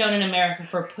best known in America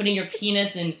for putting your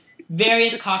penis in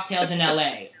various cocktails in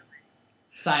LA.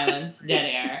 Silence, dead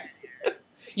air.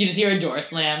 You just hear a door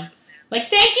slam. Like,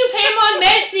 thank you, Paimon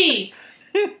Messi!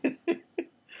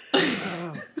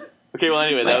 Okay, well,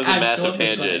 anyway, that was a massive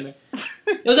tangent.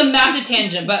 It was a massive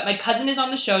tangent, but my cousin is on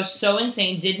the show, so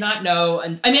insane, did not know.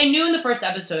 And I mean, I knew in the first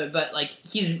episode, but, like,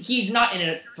 he's not in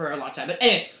it for a long time. But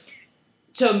anyway,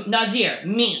 so Nazir,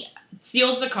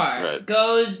 steals the car,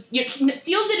 goes,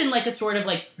 steals it in, like, a sort of,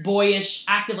 like, boyish,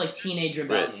 active, like, teenage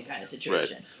rebellion kind of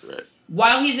situation. Right.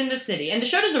 While he's in the city. And the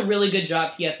show does a really good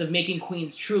job, P.S., of making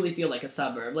Queens truly feel like a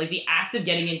suburb. Like, the act of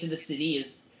getting into the city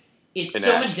it's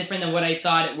so much different than what I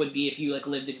thought it would be if you, like,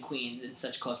 lived in Queens in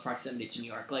such close proximity to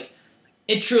New York. Like,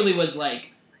 it truly was,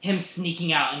 like, him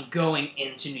sneaking out and going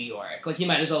into New York. Like, he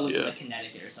might as well live in, like,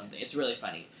 Connecticut or something. It's really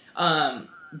funny.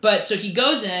 But, so he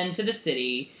goes into the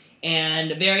city,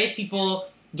 and various people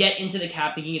get into the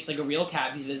cab thinking it's like a real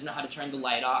cab because he doesn't know how to turn the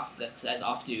light off that says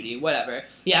off duty, whatever.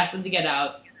 He asks them to get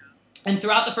out. And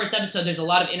throughout the first episode, there's a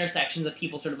lot of intersections of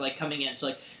people sort of like coming in. So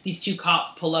like these two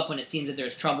cops pull up when it seems that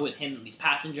there's trouble with him and these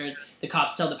passengers. The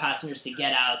cops tell the passengers to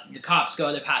get out. The cops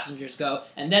go, the passengers go.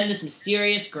 And then this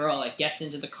mysterious girl like gets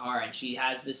into the car and she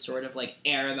has this sort of like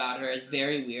air about her. It's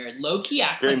very weird. Low-key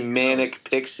acts very like a manic ghost.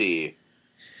 Pixie.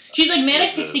 She's like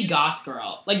Manic Pixie goth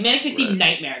girl. Like Manic Pixie Right.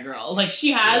 nightmare girl. Like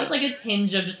she has like a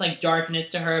tinge of just like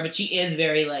darkness to her, but she is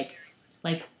very like,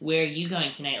 where are you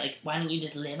going tonight? Like, why don't you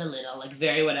just live a little? Like,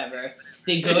 very whatever.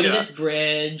 They go to this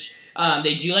bridge.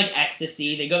 They do, like,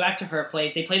 ecstasy. They go back to her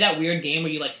place. They play that weird game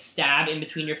where you, like, stab in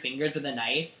between your fingers with a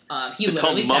knife. It's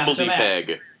called Mumbledy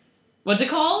Peg. What's it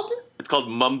called? It's called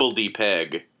Mumbledy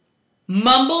Peg.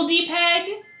 Mumbledy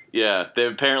Peg? Yeah, they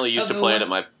apparently used to play it at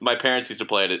my parents used to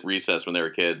play it at recess when they were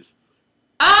kids.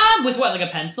 With what, like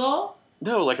a pencil?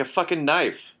 No, like a fucking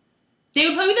knife. They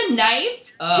would play with a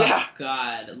knife? Oh, yeah.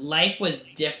 God. Life was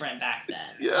different back then.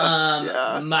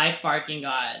 Yeah. My fucking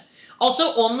God.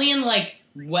 Also, only in, like,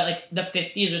 the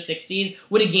 50s or 60s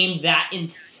would a game that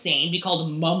insane be called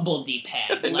Mumbledy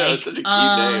Peg. Like, no, it's such a cute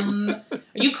name. Are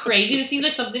you crazy? This seems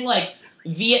like something, like,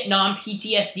 Vietnam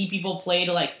PTSD people play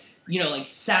to, like, you know, like,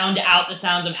 sound out the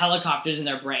sounds of helicopters in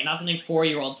their brain. Not something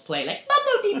 4-year-olds play, like,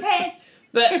 Mumbledy Peg.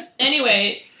 But,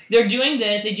 anyway, they're doing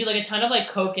this. They do, like, a ton of, like,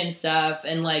 coke and stuff,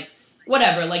 and, like,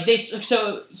 whatever, like,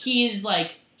 so he's a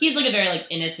very, like,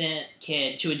 innocent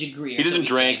kid to a degree. He doesn't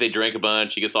drink, they drank a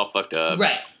bunch, he gets all fucked up.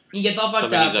 Right. He gets all fucked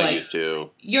Something up, he's not like, used to.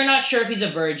 You're not sure if he's a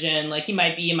virgin, like, he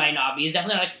might be, he might not be, he's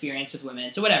definitely not experienced with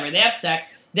women, so whatever, they have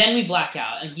sex, then we black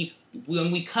out, and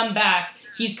when we come back,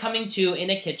 he's coming to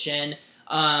in a kitchen,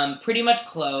 pretty much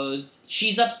clothed,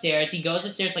 she's upstairs, he goes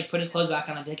upstairs, like, put his clothes back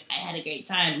on, and be like, I had a great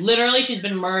time. Literally, she's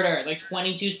been murdered, like,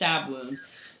 22 stab wounds.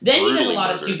 Then he does a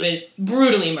lot of stupid,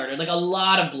 brutally murdered, like a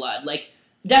lot of blood, like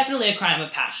definitely a crime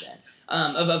of passion,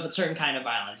 of a certain kind of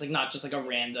violence, like not just like a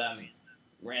random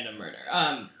murder.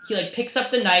 He like picks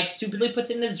up the knife, stupidly puts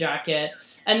it in his jacket,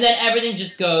 and then everything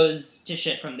just goes to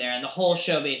shit from there. And the whole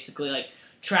show basically like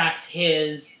tracks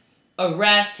his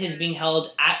arrest, his being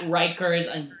held at Rikers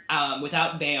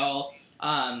without bail,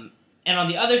 and on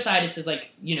the other side it's his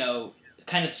like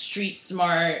kind of street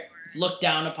smart, looked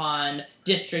down upon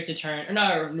district attorney,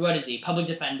 what is he? Public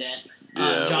defendant.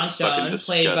 John Stone,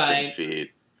 played by...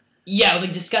 Feet. Yeah, it was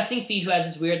like Disgusting Feet, who has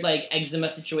this weird like eczema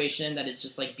situation that is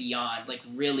just like beyond, like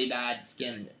really bad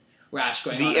skin rash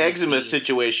going on. The eczema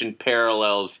situation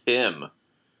parallels him.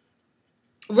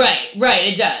 Right,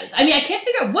 it does. I mean, I can't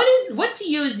figure out what to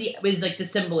you is like the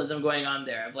symbolism going on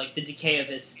there of like the decay of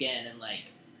his skin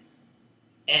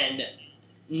and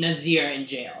Nazir in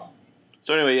jail.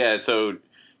 So anyway, yeah, so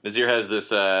Nazir has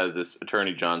this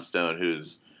attorney, John Stone,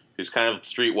 who's kind of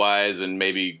streetwise and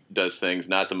maybe does things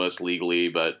not the most legally,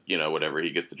 but whatever, he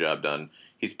gets the job done.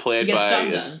 He's played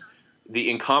by the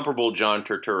incomparable John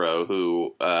Turturro,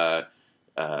 who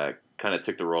kind of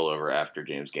took the role over after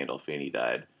James Gandolfini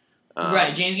died.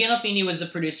 Right, James Gandolfini was the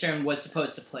producer and was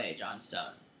supposed to play John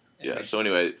Stone. Yeah. So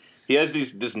anyway, he has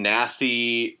this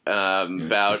nasty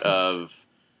bout of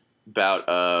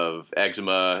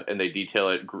eczema, and they detail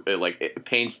it like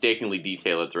painstakingly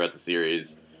detail it throughout the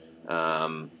series.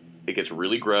 It gets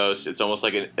really gross. It's almost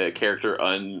like a character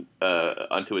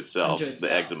unto itself.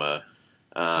 The eczema.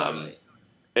 Totally.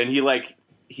 And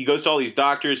he goes to all these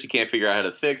doctors. He can't figure out how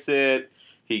to fix it.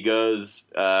 He goes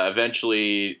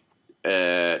eventually.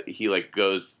 He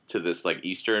goes to this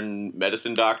Eastern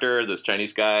medicine doctor, this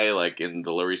Chinese guy in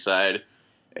the Lower East Side,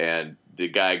 and the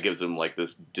guy gives him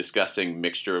this disgusting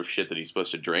mixture of shit that he's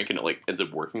supposed to drink, and it ends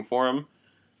up working for him.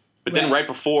 But then right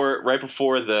before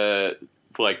the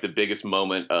biggest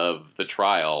moment of the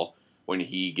trial, when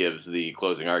he gives the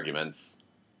closing arguments,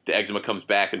 the eczema comes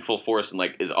back in full force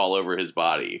and is all over his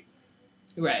body.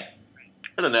 Right.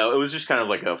 I don't know. It was just kind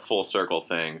of a full circle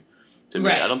thing to me.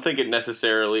 I don't think it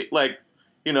necessarily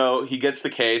he gets the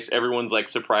case. Everyone's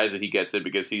surprised that he gets it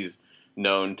because he's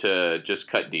known to just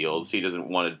cut deals. He doesn't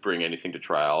want to bring anything to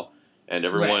trial. And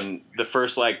everyone, the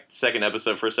first second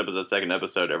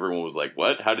episode, everyone was like,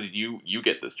 "What? How did you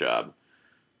get this job?"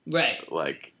 Right.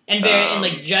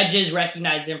 And judges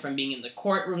recognize him from being in the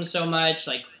courtroom so much.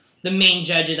 The main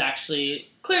judge is actually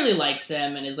clearly likes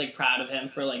him and is proud of him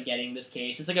for getting this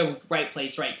case. It's a right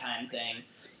place, right time thing.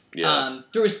 Yeah.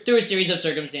 Through a series of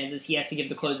circumstances, he has to give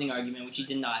the closing argument, which he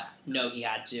did not know he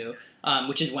had to,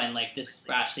 which is when this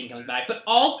rash thing comes back. But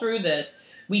all through this,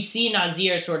 we see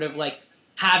Nazir sort of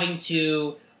having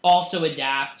to also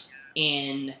adapt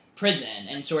in prison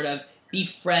and sort of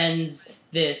befriends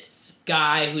this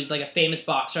guy who's a famous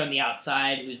boxer on the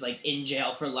outside who's in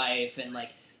jail for life and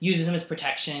uses him as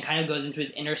protection, kind of goes into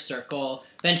his inner circle.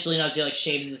 Eventually, Nazir, like,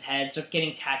 shaves his head, starts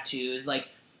getting tattoos. Like,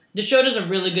 the show does a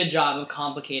really good job of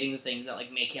complicating the things that,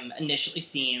 like, make him initially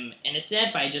seem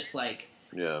innocent by just, like,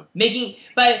 making...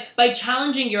 By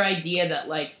challenging your idea that,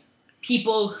 like,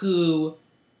 people who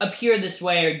appear this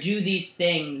way or do these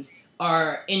things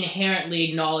are inherently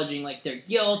acknowledging, like, their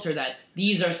guilt, or that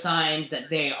these are signs that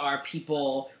they are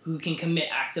people who can commit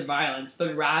acts of violence,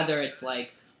 but rather it's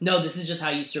like, no, this is just how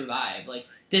you survive. Like,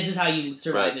 this is how you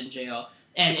survive in jail.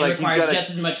 And it requires just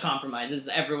as much compromise as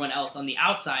everyone else on the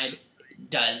outside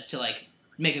does to, like,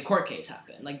 make a court case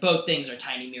happen. Like, both things are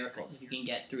tiny miracles if you can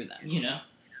get through them, you know?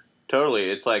 Totally.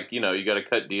 It's like, you know, you got to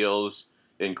cut deals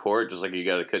in court just like you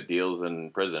got to cut deals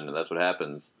in prison, and that's what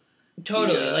happens.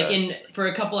 Totally. Like, for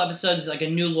a couple episodes, like, a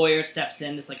new lawyer steps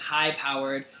in, this, like,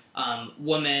 high-powered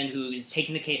woman who is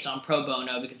taking the case on pro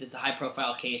bono because it's a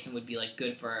high-profile case and would be, like,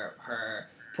 good for her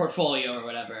portfolio or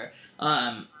whatever.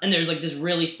 And there's, like, this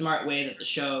really smart way that the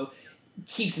show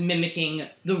keeps mimicking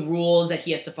the rules that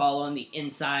he has to follow on the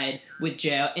inside in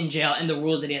jail and the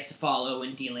rules that he has to follow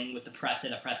when dealing with the press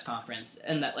at a press conference.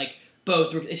 And that, like,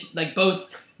 both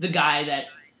the guy that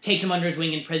takes him under his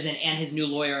wing in prison and his new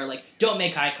lawyer are like, don't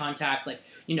make eye contact, like,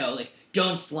 you know, like,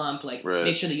 don't slump, like,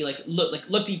 make sure that you, like,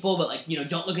 look people, but, like, you know,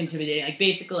 don't look intimidating. Like,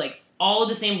 basically, like, all of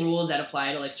the same rules that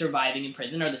apply to, like, surviving in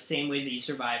prison are the same ways that you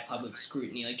survive public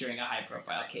scrutiny, like, during a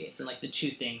high-profile case. And, like, the two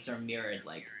things are mirrored,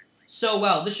 like, so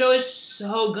well. The show is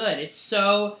so good. It's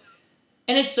so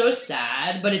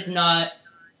sad, but it's not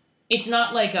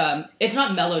like, it's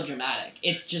not melodramatic.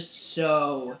 It's just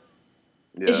so...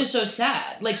 Yeah. It's just so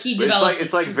sad. Like, he develops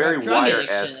it's like very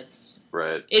Wire-esque,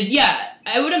 right?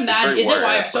 I would imagine. Is it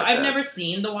Wire? So I've never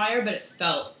seen The Wire, but it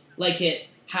felt like it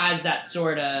has that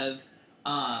sort of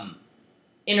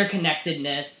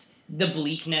interconnectedness, the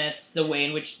bleakness, the way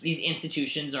in which these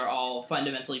institutions are all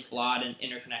fundamentally flawed and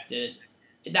interconnected.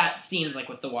 That seems like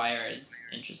what The Wire is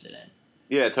interested in.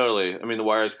 Yeah, totally. I mean, The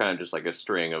Wire is kind of just like a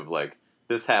string of, like,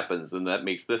 this happens, and that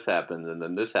makes this happen, and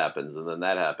then this happens, and then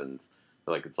that happens.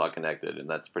 Like, it's all connected, and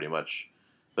that's pretty much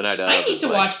The Night Of. I need to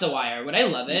watch The Wire. Would I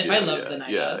love it if I loved The Night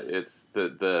Of? Yeah, it's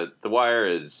The Wire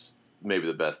is maybe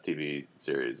the best TV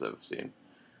series I've seen.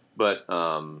 But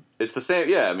it's the same.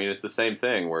 Yeah, I mean, it's the same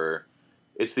thing where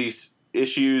it's these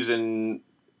issues in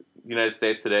the United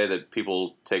States today that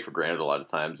people take for granted a lot of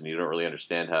times, and you don't really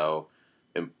understand how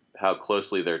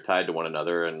closely they're tied to one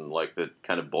another, and, like, the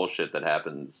kind of bullshit that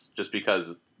happens just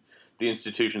because the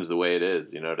institution's the way it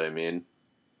is. You know what I mean?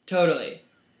 Totally.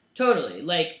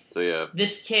 Like, so, yeah.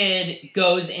 This kid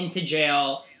goes into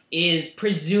jail, is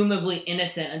presumably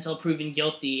innocent until proven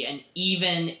guilty, and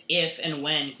even if and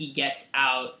when he gets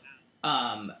out,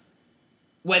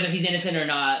 whether he's innocent or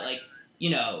not, like, you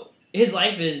know, his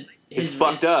life is... It's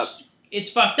fucked up. It's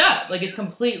fucked up. Like, it's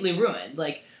completely ruined.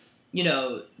 Like, you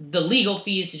know, the legal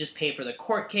fees to just pay for the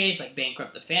court case, like,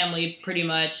 bankrupt the family, pretty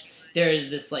much. There's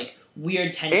this, like,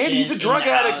 weird tension. And he's a drug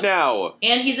addict now.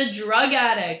 And he's a drug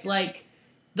addict. Like,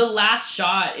 the last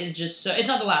shot is just so... It's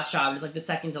not the last shot, but it's, like, the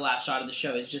second to last shot of the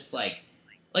show is just, like,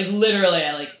 literally,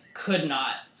 I, like, could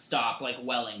not stop, like,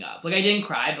 welling up. Like, I didn't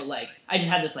cry, but, like, I just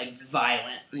had this, like,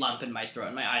 violent lump in my throat,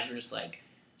 and my eyes were just, like,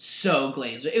 so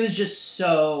glazed. It was just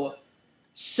so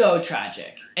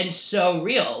tragic and so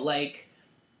real. Like,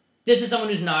 this is someone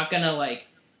who's not gonna, like,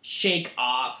 shake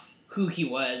off who he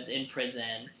was in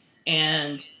prison.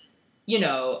 And, you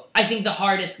know, I think the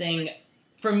hardest thing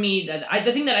for me,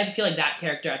 the thing that I feel like that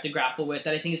character had to grapple with,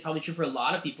 that I think is probably true for a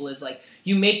lot of people, is, like,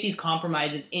 you make these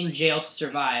compromises in jail to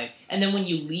survive, and then when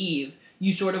you leave,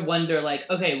 you sort of wonder, like,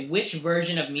 okay, which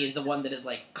version of me is the one that is,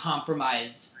 like,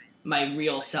 compromised my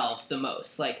real self the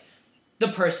most? Like, the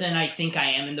person I think I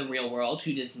am in the real world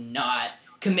who does not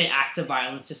commit acts of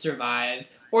violence to survive,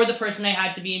 or the person I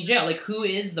had to be in jail. Like, who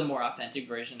is the more authentic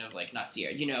version of, like, Nasir,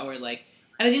 you know? Or, like,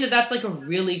 and I think that that's, like, a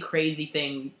really crazy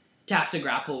thing to have to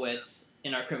grapple with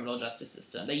in our criminal justice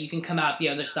system. That you can come out the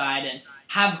other side and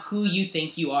have who you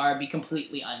think you are be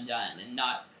completely undone and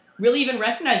not really even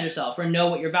recognize yourself or know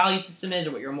what your value system is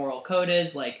or what your moral code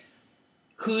is. Like,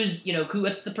 what's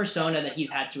the persona that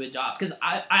he's had to adopt? Because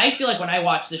I feel like when I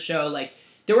watched the show, like,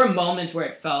 there were moments where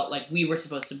it felt like we were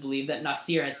supposed to believe that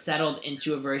Nasir has settled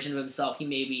into a version of himself he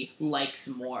maybe likes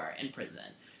more in prison.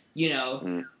 You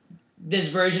know, this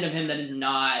version of him that is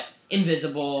not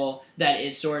invisible, that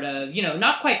is sort of, you know,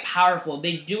 not quite powerful.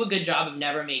 They do a good job of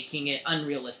never making it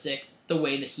unrealistic, the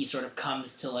way that he sort of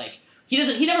comes to, like,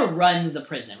 he never runs the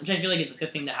prison, which I feel like is the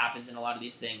thing that happens in a lot of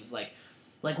these things. Like,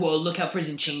 whoa, look how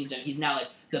prison changed him. He's now, like,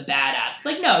 the badass. It's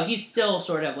like, no, he's still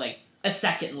sort of, like, a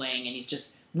secondling, and he's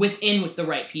just with the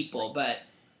right people. But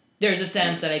there's a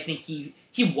sense that I think he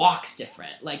walks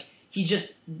different. Like,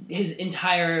 his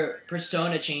entire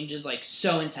persona changes like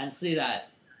so intensely that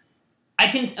I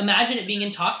can imagine it being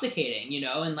intoxicating,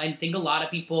 and I think a lot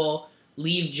of people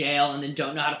leave jail and then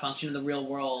don't know how to function in the real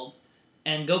world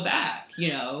and go back,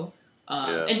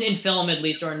 in film at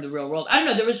least, or in the real world. I don't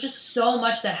know, there was just so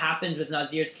much that happens with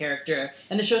Nazir's character,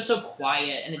 and the show's so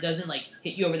quiet, and it doesn't, like,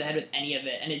 hit you over the head with any of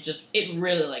it, and it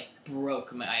really, like,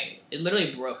 it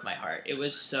literally broke my heart. It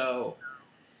was so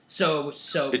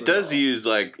brutal. It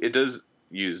does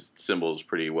use symbols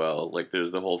pretty well. Like,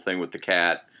 there's the whole thing with the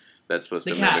cat that's supposed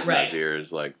to mimic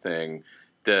Nazir's, like, thing.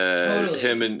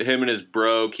 Him and his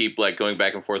bro keep, like, going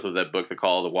back and forth with that book, The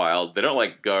Call of the Wild. They don't,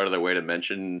 like, go out of their way to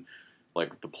mention,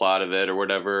 like, the plot of it or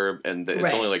whatever, and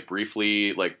it's only, like,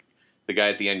 briefly, like, the guy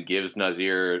at the end gives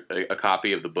Nazir a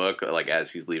copy of the book, like,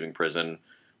 as he's leaving prison.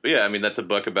 But yeah, I mean, that's a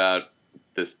book about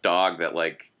this dog that,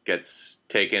 like, gets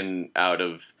taken out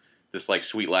of this, like,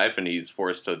 sweet life, and he's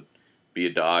forced to be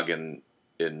a dog in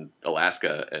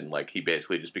Alaska, and, like, he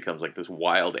basically just becomes, like, this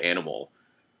wild animal.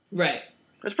 Right.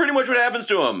 That's pretty much what happens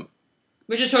to him.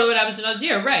 Which is totally what happens to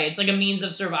Nazir, right? It's like a means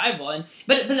of survival,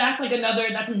 but that's like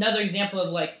another example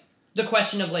of, like, the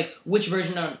question of, like, which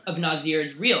version of Nazir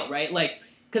is real, right? Like,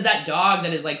 because that dog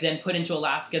that is, like, then put into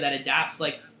Alaska that adapts,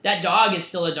 like, that dog is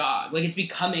still a dog. Like, it's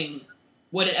becoming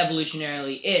what it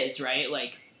evolutionarily is, right?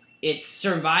 Like, it's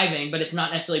surviving, but it's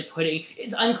not necessarily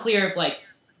it's unclear if, like,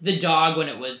 the dog when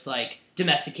it was, like,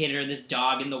 domesticated or this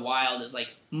dog in the wild is,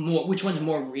 like, more, which one's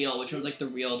more real, which one's, like, the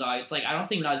real dog. It's like, I don't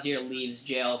think Nazir leaves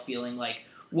jail feeling like,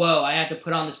 whoa, I have to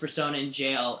put on this persona in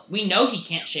jail. We know he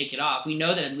can't shake it off. We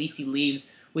know that at least he leaves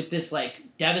with this, like,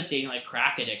 devastating, like,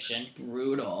 crack addiction.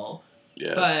 Brutal.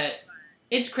 Yeah. But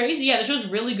it's crazy. Yeah, the show's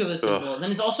really good with symbols.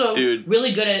 And it's also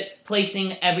really good at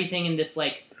placing everything in this,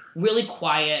 like, really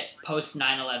quiet post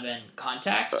 9/11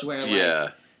 context where,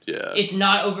 like, it's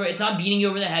not beating you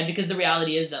over the head, because the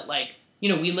reality is that, like,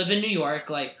 we live in New York.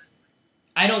 Like,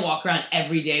 I don't walk around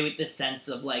every day with this sense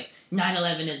of, like,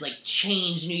 9/11 has, like,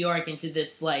 changed New York into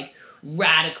this, like,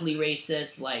 radically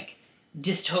racist, like,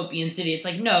 dystopian city. It's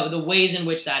like, no, the ways in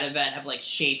which that event have, like,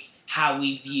 shaped how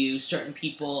we view certain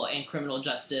people and criminal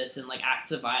justice and, like,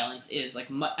 acts of violence is, like,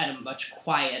 at a much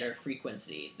quieter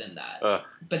frequency than that.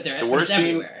 But it's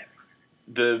everywhere.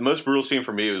 The most brutal scene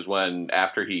for me was when,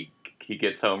 after he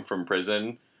gets home from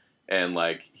prison, and,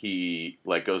 like, he,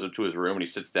 like, goes up to his room and he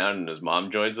sits down and his mom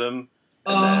joins him.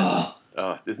 And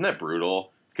then, isn't that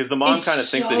brutal? Because the mom kind of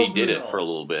thinks that he did it for a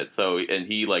little bit, and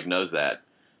he, like, knows that.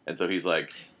 And so he's,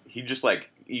 like, he just, like,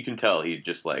 you can tell he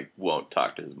just, like, won't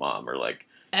talk to his mom or, like...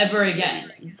 Ever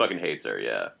again. He fucking hates her,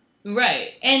 yeah.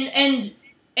 Right. And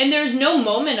there's no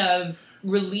moment of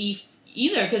relief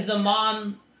either, because the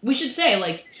mom... We should say,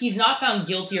 like, he's not found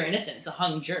guilty or innocent. It's a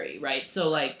hung jury, right? So,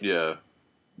 like... Yeah.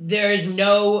 There's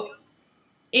no...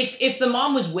 If the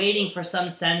mom was waiting for some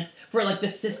sense, for, like, the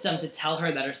system to tell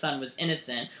her that her son was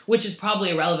innocent, which is probably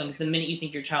irrelevant, because the minute you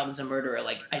think your child is a murderer,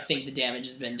 like, I think the damage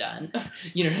has been done.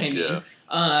 You know what I mean?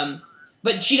 Yeah.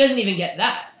 But she doesn't even get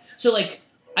that. So, like,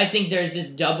 I think there's this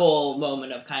double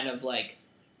moment of kind of, like,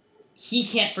 he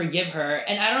can't forgive her,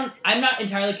 and I'm not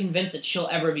entirely convinced that she'll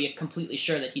ever be completely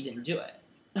sure that he didn't do it.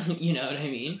 You know what I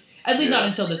mean? At least not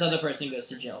until this other person goes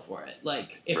to jail for it.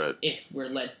 Like, if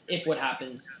what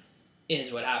happens is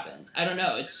what happens. I don't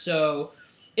know. It's so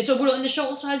brutal. And the show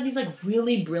also has these, like,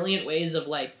 really brilliant ways of,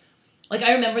 like,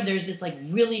 I remember there's this, like,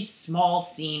 really small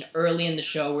scene early in the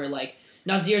show where, like,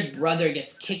 Nazir's brother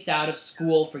gets kicked out of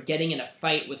school for getting in a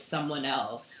fight with someone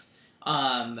else,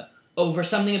 over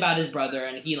something about his brother,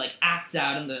 and he, like, acts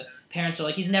out, and the parents are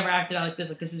like, he's never acted out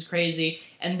like, this is crazy.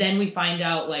 And then we find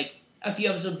out, like, a few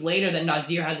episodes later that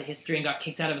Nazir has a history and got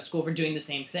kicked out of a school for doing the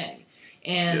same thing.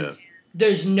 And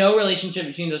there's no relationship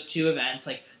between those two events.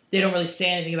 Like, they don't really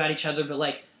say anything about each other, but,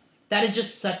 like, that was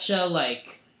just such,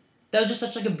 like,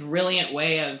 a brilliant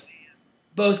way of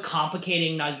both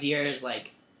complicating Nazir's,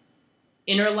 like,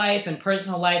 inner life and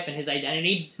personal life and his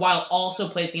identity, while also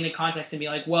placing it in context and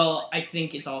being like, well, I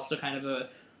think it's also kind of a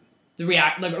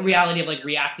reality of, like,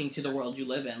 reacting to the world you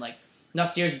live in. Like,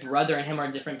 Nasir's brother and him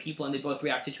are different people, and they both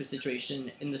reacted to a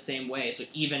situation in the same way. So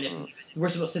even if we're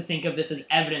supposed to think of this as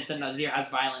evidence that Nasir has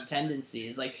violent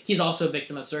tendencies, like, he's also a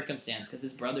victim of circumstance because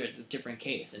his brother is a different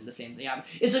case, and the same thing happened.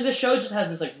 It's like the show just has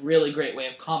this, like, really great way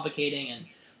of complicating and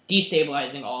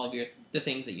destabilizing all of the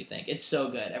things that you think. It's so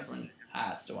good. Everyone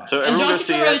has to watch it. And John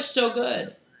Turturro is so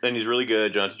good. And he's really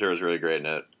good. John Turturro is really great in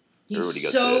it. He's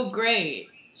so great.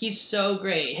 He's so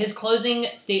great. His closing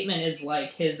statement is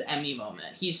like his Emmy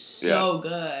moment. He's so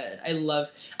good. I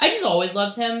just always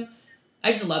loved him.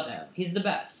 I just love him. He's the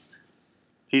best.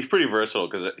 He's pretty versatile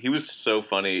because he was so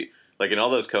funny. Like, in all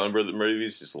those Coen Brothers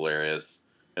movies, he's hilarious.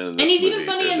 And he's even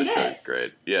funny in this.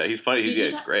 Great. Yeah, he's funny.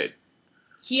 He's great.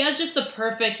 He has just the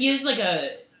perfect. He is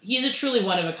a truly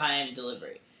one of a kind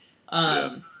delivery.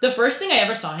 The first thing I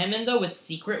ever saw him in though was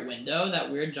Secret Window,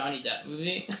 that weird Johnny Depp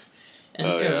movie. And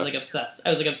I was obsessed. I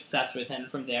was obsessed with him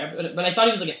from there. But I thought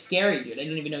he was a scary dude. I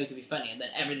didn't even know he could be funny. And then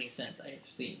everything since I've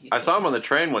seen. I saw him on the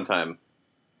train one time.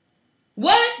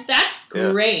 What? That's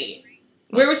great.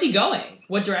 Yeah. Where was he going?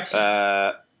 What direction?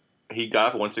 He got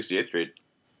off at 168th Street.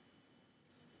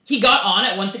 He got on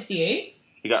at 168th?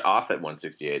 He got off at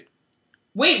 168th.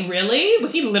 Wait, really?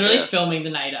 Was he literally filming the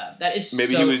night of? That is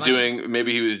maybe so he was funny.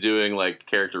 Maybe he was doing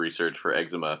character research for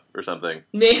eczema or something.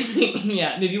 Maybe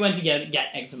he went to get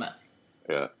eczema.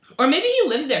 Yeah. Or maybe he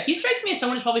lives there. He strikes me as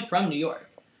someone who's probably from New York.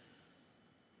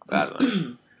 I don't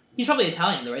know. He's probably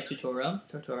Italian though, right?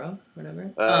 Tortoro,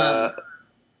 whatever.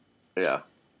 Yeah.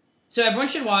 So everyone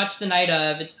should watch The Night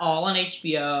of. It's all on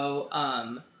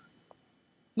HBO.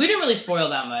 We didn't really spoil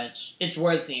that much. It's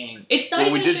worth seeing. It's not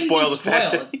even. We did spoil the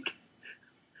fact.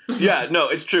 Yeah, no,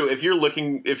 it's true. If you're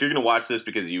gonna watch this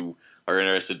because you are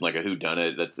interested in a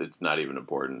whodunit, it's not even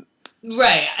important.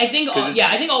 Right. I think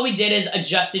all we did is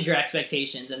adjusted your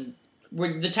expectations, and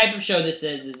the type of show this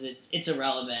is it's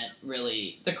irrelevant.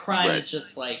 Really, the crime is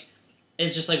just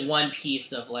one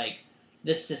piece of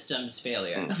the system's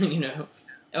failure.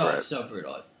 It's so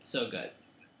brutal, so good.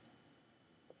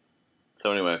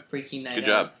 So anyway, freaking night. Good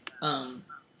job.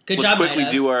 Let's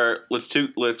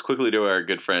quickly do our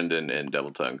good friend in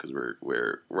Double Tongue because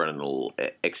we're running a little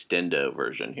extendo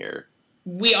version here.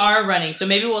 We are running, so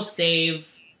maybe we'll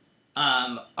save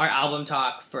our album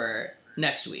talk for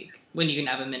next week when you can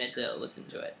have a minute to listen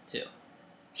to it too.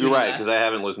 You're right, because I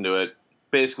haven't listened to it.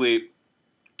 Basically,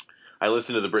 I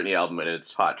listened to the Britney album and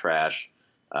it's hot trash.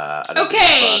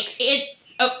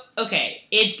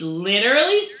 It's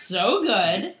literally so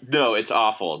good. No, it's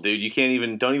awful, dude.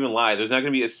 Don't even lie. There's not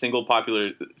going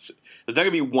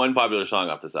to be one popular song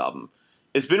off this album.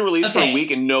 It's been released for a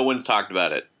week and no one's talked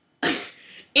about it.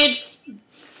 It's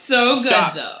so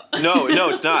good, though. No,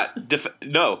 it's not.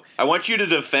 No, I want you to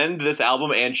defend this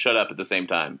album and shut up at the same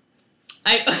time.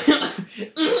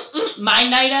 My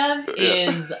night of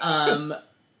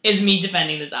is me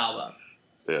defending this album.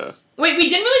 Yeah. Wait, we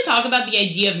didn't really talk about the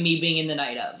idea of me being in the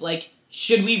night of.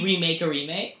 Should we remake a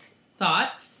remake?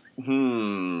 Thoughts?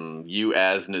 You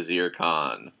as Nazir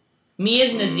Khan. Me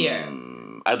as Nazir.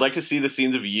 I'd like to see the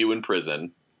scenes of you in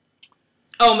prison.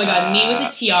 Oh my god, me with a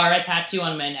tiara tattoo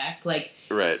on my neck. Right.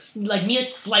 Me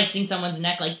slicing someone's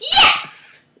neck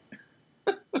yes!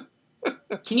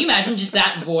 Can you imagine just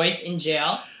that voice in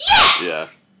jail? Yes! Yeah.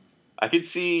 I could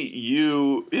see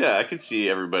you, I could see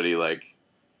everybody,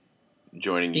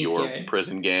 joining your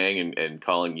prison gang and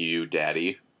calling you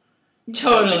daddy.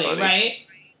 Totally, right?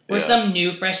 Where some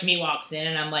new fresh meat walks in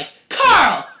and I'm like,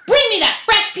 Carl, bring me that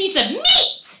fresh piece of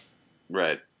meat!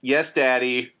 Right. Yes,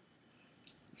 daddy.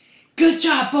 Good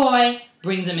job, boy!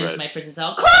 Brings him into my prison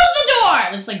cell. Close the door!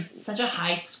 There's such a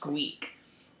high squeak.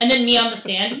 And then me on the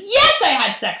stand, yes, I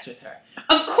had sex with her.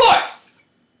 Of course!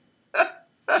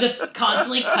 Just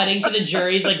constantly cutting to the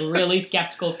jury's really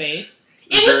skeptical face.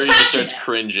 It was passionate. Just starts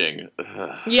cringing.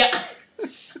 Yeah.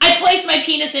 I placed my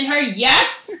penis in her,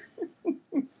 yes!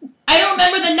 I don't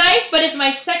remember the knife, but if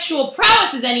my sexual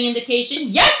prowess is any indication,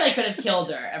 yes, I could have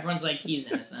killed her. Everyone's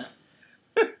he's innocent.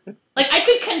 I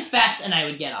could confess and I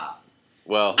would get off.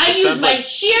 Well, I used my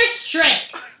sheer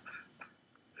strength.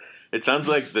 It sounds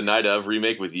like the Night of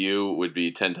remake with you would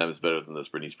be 10 times better than this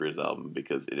Britney Spears album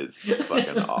because it is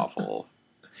fucking awful.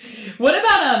 What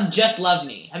about Just Love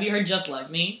Me? Have you heard Just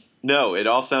Love Me? No, it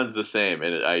all sounds the same,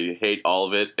 and I hate all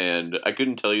of it, and I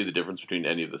couldn't tell you the difference between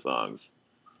any of the songs.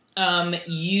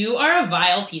 You are a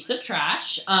vile piece of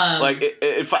trash.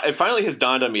 It finally has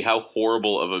dawned on me how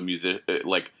horrible of a music,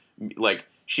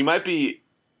 she might be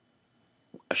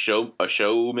a show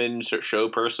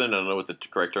person. I don't know what the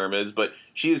correct term is, but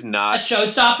she is not a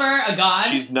showstopper, a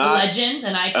god. She's not a legend,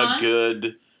 an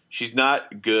icon. She's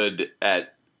not good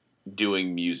at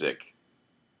doing music.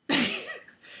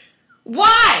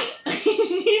 Why?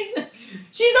 She's a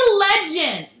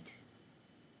legend.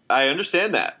 I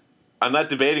understand that. I'm not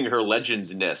debating her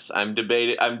legendness. I'm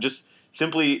just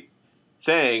simply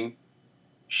saying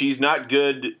she's not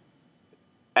good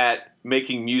at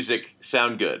making music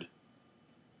sound good.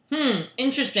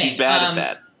 Interesting. She's bad at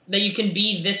that. That you can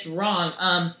be this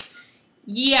wrong.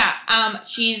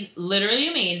 She's literally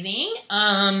amazing.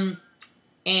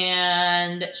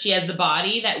 And she has the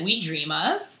body that we dream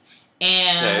of.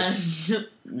 And okay.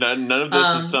 None of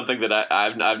this is something that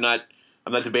I'm not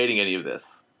debating any of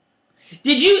this.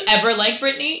 Did you ever like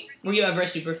Britney? Were you ever a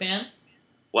super fan?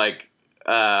 When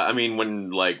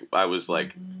I was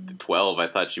 12, I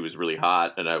thought she was really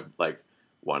hot, and I like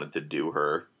wanted to do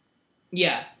her.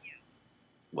 Yeah.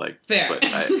 Like, fair. But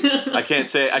I can't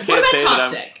say what about say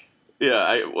Toxic?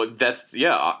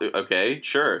 that I'm. Okay,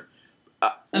 sure.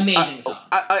 Amazing song.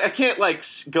 I can't like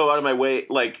go out of my way.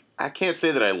 Like, I can't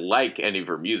say that I like any of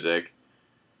her music.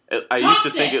 I used to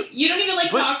think it. You don't even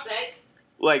like Toxic?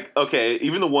 Like, okay,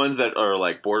 even the ones that are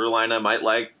like borderline, I might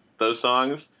like those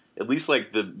songs. At least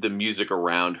like the music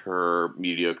around her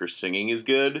mediocre singing is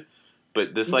good.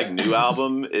 But this like new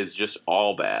album is just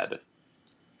all bad.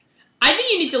 I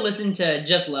think you need to listen to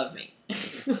Just Love Me.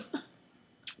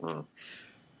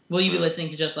 Will you be listening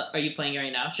to Just Love... Are you playing it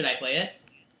right now? Should I play it?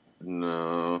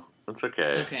 No. That's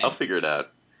okay. I'll figure it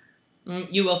out.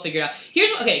 You will figure it out.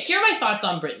 Here are my thoughts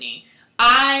on Britney.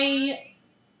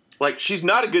 Like, she's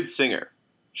not a good singer.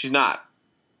 She's not.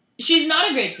 She's not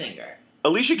a great singer.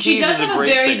 Alicia Keys is a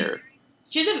great singer.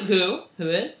 Who? Who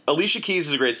is? Alicia Keys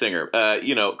is a great singer.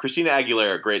 Christina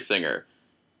Aguilera, great singer.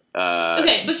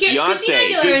 Okay, but here,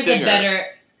 Beyonce, Christina Aguilera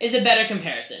is a better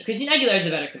comparison. Christina Aguilera is a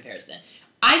better comparison.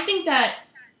 I think that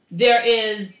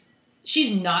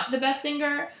she's not the best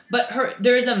singer, but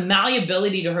there is a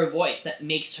malleability to her voice that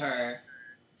makes her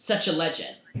such a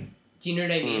legend. Do you know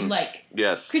what I mean? Like,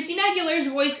 yes. Christina Aguilera's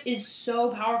voice is so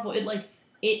powerful.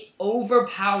 It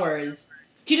overpowers.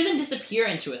 She doesn't disappear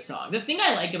into a song. The thing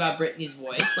I like about Britney's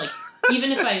voice, like,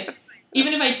 even if I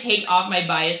take off my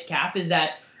biased cap, is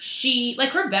that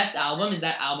her best album is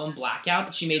that album Blackout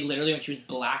that she made literally when she was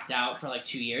blacked out for like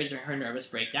 2 years during her nervous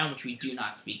breakdown, which we do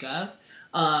not speak of.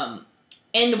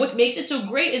 And what makes it so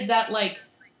great is that, like,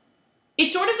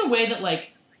 it's sort of the way that,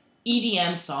 like,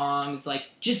 EDM songs,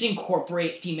 like, just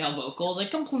incorporate female vocals,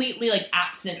 like, completely, like,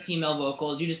 absent female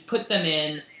vocals. You just put them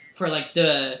in for, like,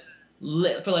 the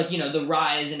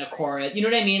rise in a chorus. You know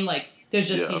what I mean? Like, there's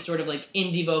just these sort of, like,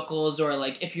 indie vocals, or,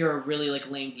 like, if you're a really, like,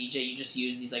 lame DJ, you just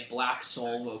use these, like, black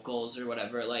soul vocals or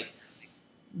whatever. Like,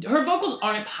 her vocals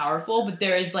aren't powerful, but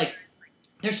they're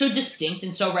so distinct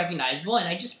and so recognizable, and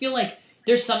I just feel like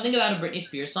there's something about a Britney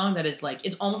Spears song that is, like,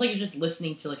 it's almost like you're just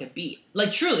listening to, like, a beat.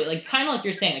 Like, truly, like, kind of like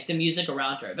you're saying, like, the music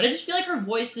around her. But I just feel like her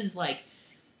voice is, like,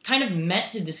 kind of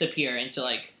meant to disappear into,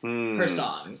 like, her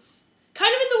songs.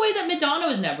 Kind of in the way that Madonna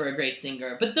was never a great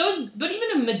singer. But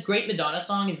even a great Madonna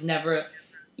song is never...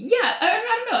 Yeah, I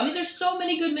don't know. I mean, there's so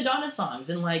many good Madonna songs,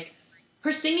 and, like,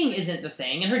 her singing isn't the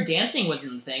thing, and her dancing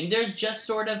wasn't the thing. There's just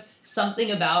sort of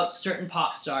something about certain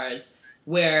pop stars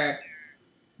where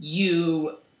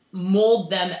you mold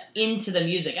them into the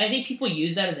music. And I think people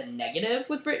use that as a negative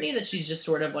with Britney, that she's just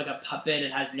sort of like a puppet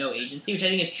and has no agency, which I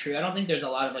think is true. I don't think there's a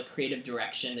lot of, like, creative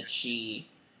direction that she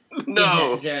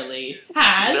necessarily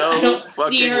has. No I don't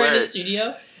see her in way. a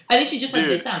studio. I think she's just like,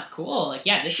 this sounds cool. Like,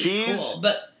 yeah, this is cool.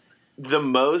 But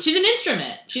she's an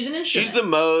instrument. She's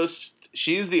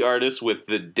the artist with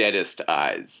the deadest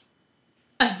eyes.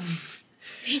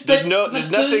 There's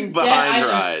nothing behind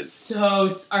her eyes.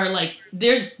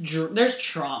 There's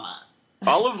trauma.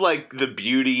 All of, like, the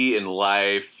beauty in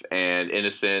life and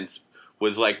innocence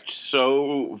was, like,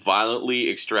 so violently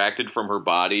extracted from her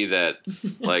body that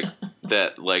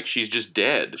she's just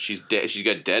dead. She's dead. She's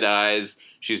got dead eyes.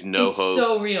 She's no hope. It's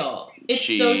so real.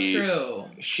 It's so true.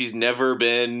 She's never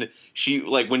been.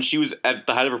 When she was at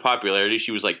the height of her popularity,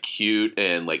 she was, like, cute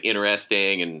and, like,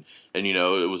 interesting, and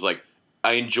it was like,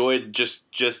 I enjoyed just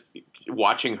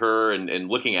watching her and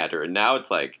looking at her. And now it's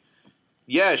like,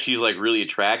 yeah, she's, like, really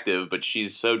attractive, but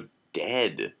she's so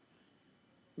dead.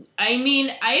 I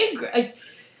mean, I agree.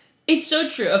 It's so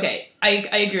true. Okay, I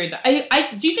agree with that.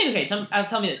 Do you think, okay,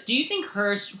 tell me this. Do you think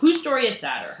whose story is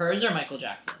sadder, hers or Michael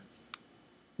Jackson's?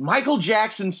 Michael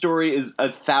Jackson's story is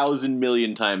 1,000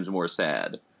 million times more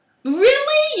sad.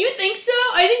 Really? You think so?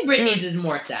 I think Britney's is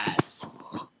more sad.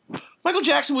 Michael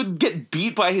Jackson would get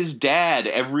beat by his dad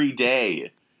every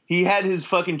day. He had his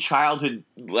fucking childhood,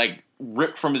 like,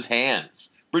 ripped from his hands.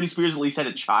 Britney Spears at least had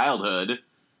a childhood.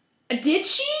 Did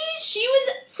she? She was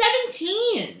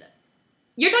 17.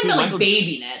 You're talking about, like,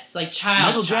 babiness, like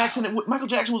child. Michael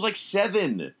Jackson was, like,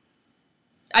 7.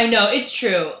 I know, it's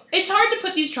true. It's hard to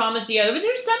put these traumas together, but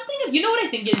there's something of... You know what I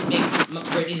think makes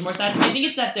Britney's more sad to me? I think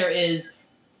it's that there is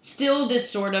still this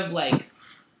sort of, like,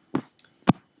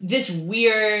 this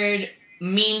weird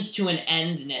means to an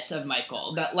endness of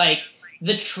Michael. That, like,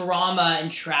 the trauma and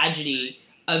tragedy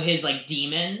of his, like,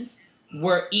 demons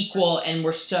were equal and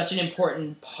were such an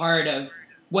important part of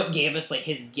what gave us, like,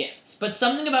 his gifts. But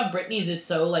something about Britney's is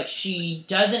so, like, she's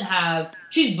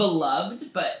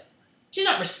beloved, but she's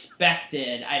not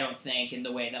respected, I don't think, in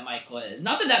the way that Michael is.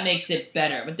 Not that makes it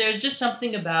better, but there's just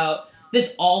something about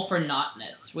this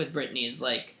all-for-naughtness with Britney's,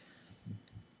 like...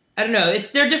 I don't know,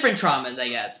 they're different traumas, I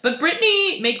guess. But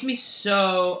Britney makes me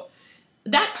so...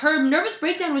 that her nervous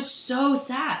breakdown was so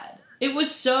sad. It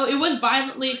was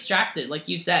violently extracted, like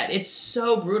you said. It's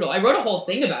so brutal. I wrote a whole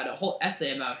thing about it, a whole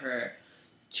essay about her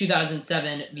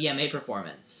 2007 VMA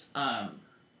performance. I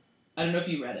don't know if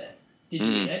you read it. Did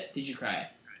you read it? Did you cry?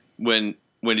 When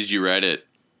did you write it?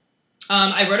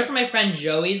 I wrote it for my friend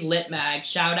Joey's Lit Mag.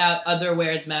 Shout out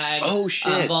Otherwares Mag. Oh,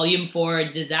 shit. Volume 4,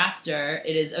 Disaster.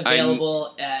 It is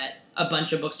available at a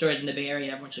bunch of bookstores in the Bay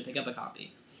Area. Everyone should pick up a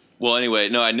copy. Well, anyway,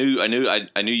 no, I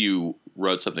knew you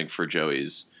wrote something for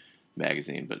Joey's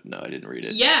magazine, but no, I didn't read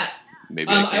it. Yeah.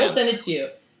 Maybe I will send it to you.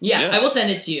 Yeah, I will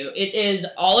send it to you. It is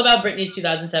all about Britney's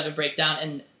 2007 breakdown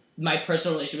and my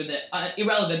personal relationship with it.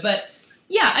 Irrelevant, but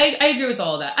yeah, I agree with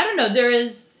all of that. I don't know.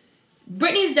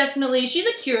 Britney's definitely she's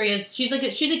a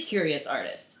curious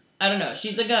artist. I don't know.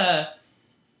 She's done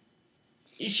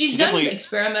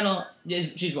experimental.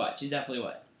 She's what? She's definitely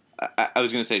what? I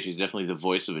was gonna say she's definitely the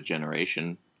voice of a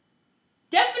generation.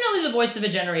 Definitely the voice of a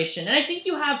generation, and I think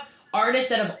you have artists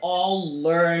that have all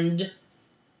learned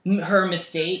her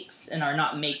mistakes and are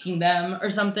not making them or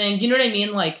something. Do you know what I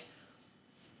mean? Like,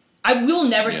 we will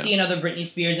never see another Britney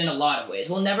Spears in a lot of ways.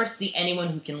 We'll never see anyone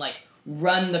who can, like,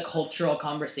 run the cultural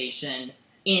conversation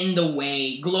in the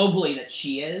way globally that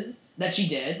she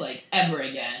did, like, ever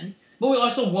again. But we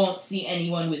also won't see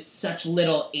anyone with such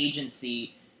little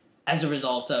agency as a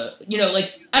result of,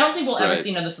 I don't think we'll ever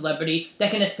see another celebrity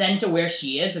that can ascend to where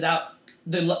she is without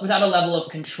a level of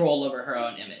control over her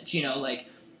own image,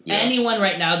 Anyone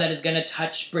right now that is going to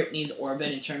touch Britney's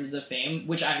orbit in terms of fame,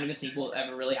 which I don't even think will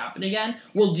ever really happen again,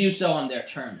 will do so on their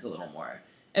terms a little more.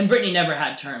 And Britney never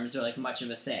had terms or, like, much of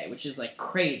a say, which is, like,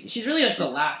 crazy. She's really, like, the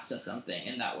last of something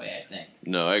in that way, I think.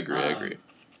 No, I agree.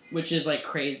 Which is, like,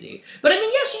 crazy. But, I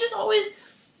mean, yeah, I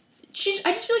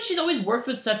just feel like she's always worked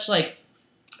with such, like,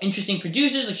 interesting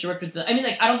producers. Like, she worked with I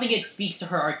don't think it speaks to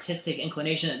her artistic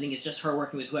inclination. I think it's just her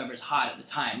working with whoever's hot at the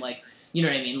time. Like, you know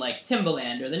what I mean? Like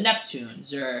Timbaland or the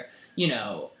Neptunes or,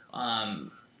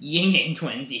 Ying Yang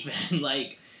Twins even.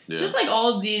 Like, just like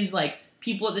all of these, like,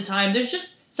 people at the time. There's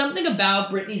just something about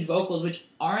Britney's vocals which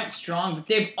aren't strong, but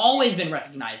they've always been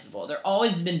recognizable. They're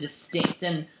always been distinct.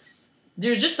 And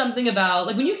there's just something about,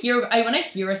 like, when I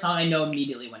hear a song, I know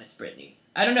immediately when it's Britney.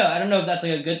 I don't know if that's,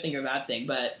 like, a good thing or a bad thing,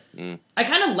 but I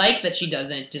kind of like that she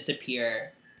doesn't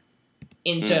disappear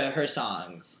into her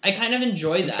songs. I kind of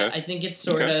enjoy that. Okay. I think it's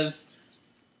sort of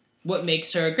what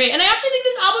makes her great. And I actually think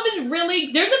this album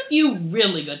is there's a few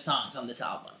really good songs on this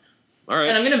album. All right.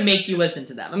 And I'm going to make you listen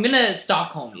to them. I'm going to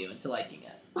Stockholm you into liking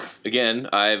it. Again,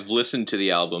 I've listened to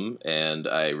the album, and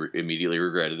I immediately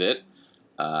regretted it.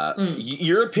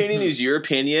 Your opinion is your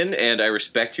opinion, and I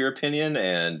respect your opinion,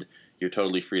 and you're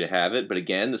totally free to have it. But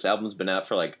again, this album's been out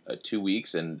for like 2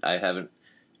 weeks, and I haven't.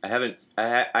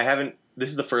 This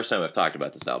is the first time I've talked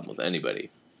about this album with anybody.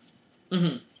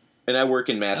 Mm-hmm. And I work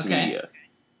in mass media.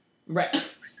 Right.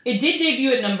 It did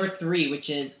debut at number 3, which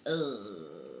is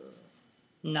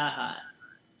not hot.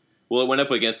 Well, it went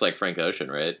up against like Frank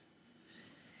Ocean, right?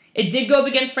 It did go up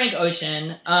against Frank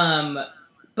Ocean. But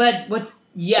that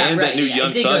new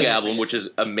Young Thug album, which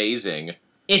is amazing.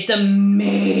 It's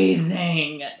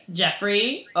amazing,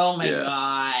 Jeffrey. Oh my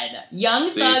god,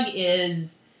 Young Thug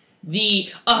is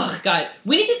we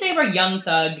need to save our Young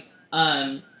Thug,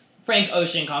 Frank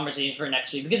Ocean conversation for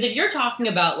next week, because if you're talking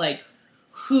about, like,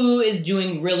 who is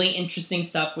doing really interesting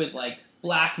stuff with, like,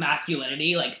 black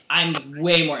masculinity, like, I'm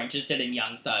way more interested in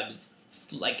Young Thug's,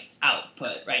 like,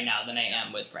 output right now than I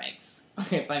am with Frank's,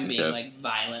 if I'm being, like,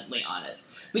 violently honest.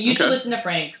 But you should listen to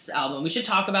Frank's album. We should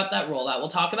talk about that rollout. We'll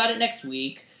talk about it next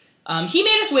week. He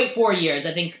made us wait 4 years.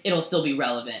 I think it'll still be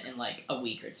relevant in, like, a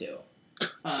week or two.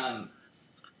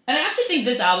 And I actually think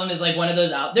this album is, like, one of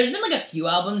those There's been, like, a few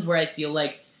albums where I feel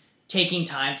like taking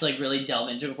time to, like, really delve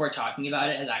into it before talking about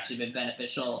it has actually been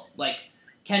beneficial. Like,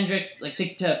 Kendrick's, like,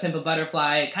 to Pimp a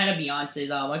Butterfly, kind of Beyonce's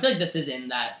album. I feel like this is in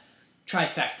that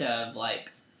trifecta of,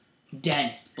 like,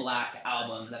 dense black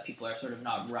albums that people are sort of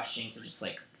not rushing to just,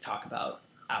 like, talk about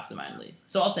absentmindedly.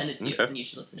 So I'll send it to you, and you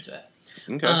should listen to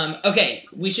it. Okay,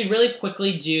 we should really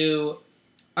quickly do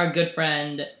our good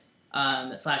friend /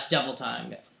 double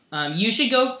tongue. You should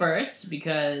go first,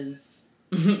 because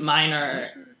mine are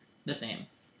the same.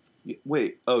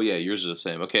 Wait, yours is the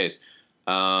same. Okay,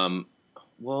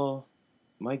 well,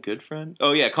 my good friend?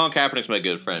 Oh yeah, Colin Kaepernick's my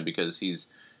good friend because he's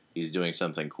doing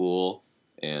something cool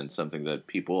and something that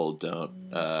people don't.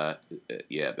 I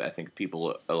think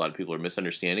a lot of people are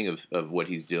misunderstanding of what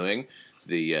he's doing.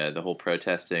 The whole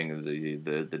protesting,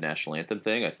 the national anthem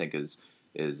thing, I think is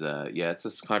it's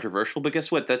just controversial. But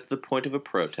guess what? That's the point of a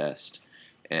protest,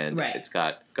 and it's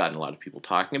gotten a lot of people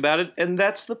talking about it, and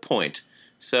that's the point.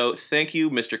 So thank you,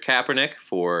 Mr. Kaepernick,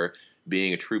 for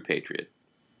being a true patriot.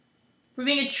 For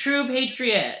being a true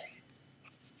patriot.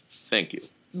 Thank you.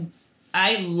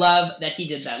 I love that he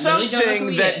did that.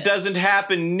 Something that doesn't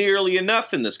happen nearly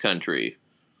enough in this country.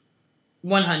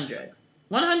 100%.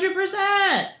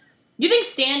 You think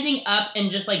standing up and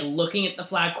just, like, looking at the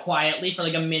flag quietly for,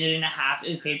 like, a minute and a half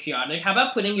is patriotic? How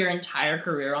about putting your entire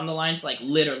career on the line to, like,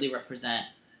 literally represent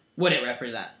what it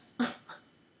represents?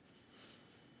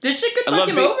 This shit could fuck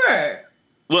him over.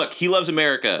 Look, he loves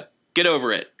America. Get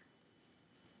over it.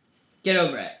 Get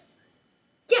over it.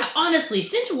 Yeah, honestly,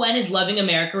 since when is loving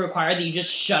America required that you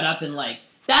just shut up and, like...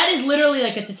 That is literally,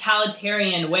 like, a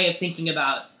totalitarian way of thinking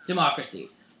about democracy.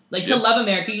 Like, to love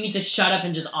America, you need to shut up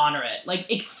and just honor it. Like,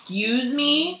 excuse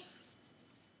me?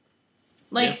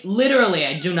 Like, literally,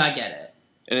 I do not get it.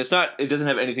 And it doesn't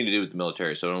have anything to do with the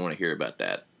military, so I don't want to hear about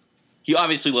that. He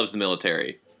obviously loves the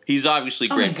military. He's obviously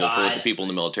grateful for what the people in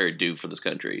the military do for this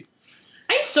country.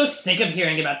 I'm so sick of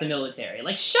hearing about the military.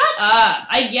 Like, shut up!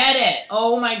 I get it.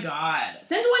 Oh my god.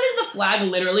 Since when is the flag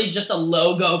literally just a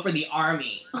logo for the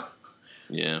army?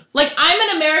 Yeah. Like, I'm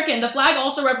an American. The flag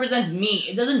also represents me.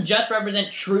 It doesn't just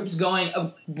represent troops going,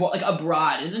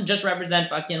 abroad. It doesn't just represent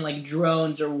fucking, like,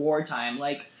 drones or wartime.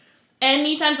 Like,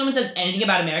 anytime someone says anything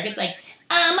about America, it's like,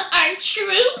 our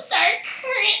troops are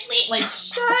currently... Like,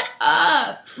 shut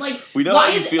up. Like, we know how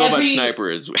you feel about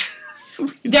snipers.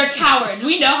 They're cowards.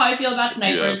 We know how I feel about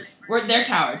snipers. Yeah. They're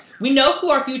cowards. We know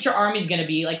who our future army is going to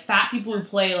be. Like, fat people who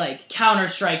play, like,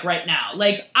 Counter-Strike right now.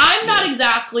 Like, I'm not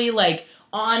exactly, like...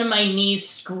 on my knees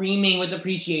screaming with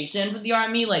appreciation for the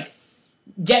army, like,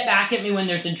 get back at me when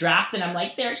there's a draft and I'm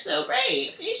like, they're so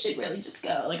brave, they should really just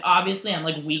go. Like, obviously I'm,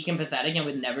 like, weak and pathetic and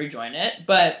would never join it,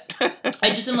 but I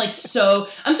just am, like,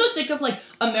 I'm so sick of, like,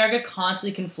 America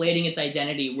constantly conflating its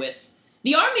identity with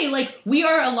the army. Like, we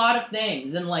are a lot of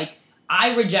things, and, like,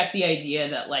 I reject the idea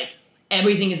that, like,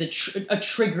 everything is a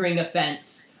triggering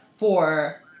offense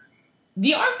for...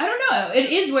 The army, I don't know.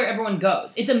 It is where everyone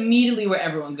goes. It's immediately where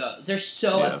everyone goes. They're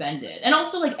so offended. And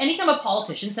also, like, anytime a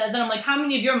politician says that, I'm like, how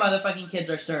many of your motherfucking kids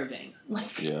are serving?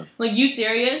 Like, like, you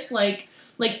serious? Like,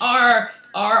 our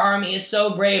army is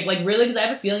so brave. Like, really? Because I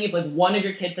have a feeling if, like, one of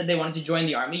your kids said they wanted to join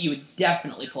the army, you would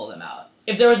definitely pull them out.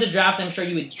 If there was a draft, I'm sure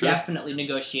you would definitely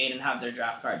negotiate and have their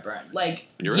draft card burned. Like,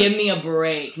 give me a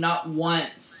break. Not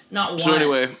once. Not once. So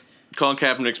anyway... Colin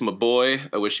Kaepernick's my boy.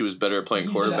 I wish he was better at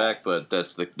playing quarterback, but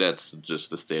that's just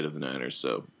the state of the Niners,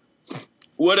 so...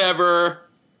 Whatever!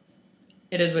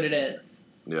 It is what it is.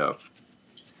 Yeah.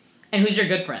 And who's your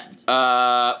good friend?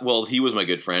 Well, he was my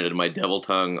good friend, and my devil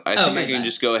tongue... I think I can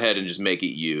just go ahead and just make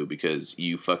it you, because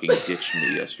you fucking ditched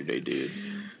me yesterday, dude.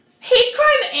 Hate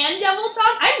crime and devil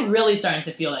tongue? I'm really starting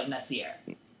to feel like Nasir.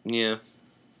 Yeah.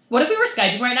 What if we were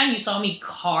Skyping right now and you saw me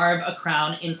carve a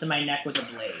crown into my neck with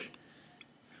a blade?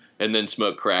 And then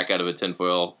smoke crack out of a piece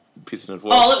of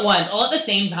tinfoil. All at once, all at the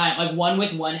same time. Like, one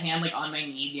with one hand, like, on my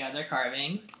knee, the other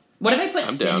carving. What if I put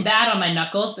Sinbad on my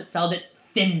knuckles, but spelled it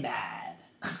Thinbad?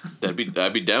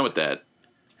 I'd be down with that.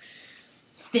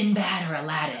 Thinbad or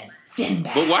Aladdin?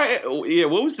 Sinbad. But why,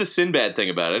 what was the Sinbad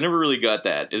thing about it? I never really got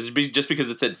that. Is it just because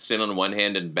it said sin on one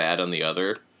hand and bad on the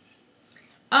other?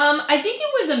 I think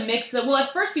it was a mix of, well,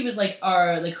 at first he was like,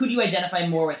 who do you identify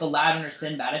more with, Aladdin or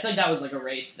Sinbad? I feel like that was like a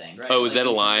race thing, right? Oh, is that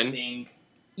a line?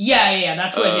 Yeah,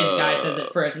 that's what his guy says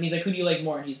at first, and he's like, who do you like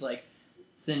more? And he's like,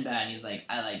 Sinbad, and he's like,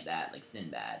 I like that, like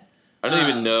Sinbad. I don't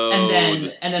even know the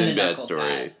Sinbad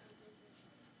story.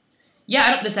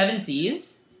 Yeah, the Seven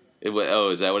Seas.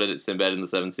 Is that what it is, Sinbad in the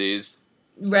Seven Seas?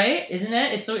 Right, isn't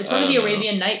it? It's one of the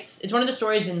Arabian Nights. It's one of the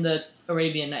stories in the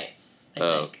Arabian Nights, I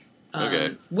think.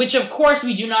 Okay. Which, of course,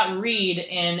 we do not read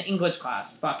in English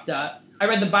class. Fucked up. I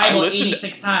read the Bible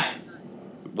 86 times.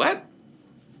 What?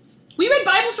 We read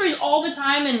Bible stories all the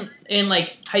time in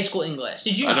like, high school English.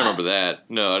 Did you not? I don't remember that.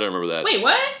 No, I don't remember that. Wait,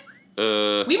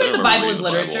 what? We read the Bible as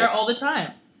literature all the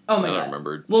time. Oh, my God. I don't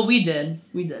remember. Well, we did.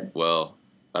 Well,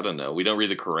 I don't know. We don't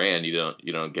read the Quran.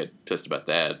 You don't get pissed about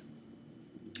that.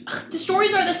 The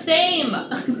stories are the same.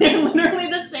 They're literally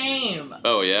the same.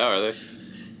 Oh, yeah? Are they?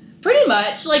 Pretty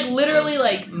much, like, literally,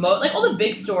 like all the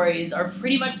big stories are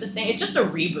pretty much the same. It's just a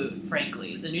reboot,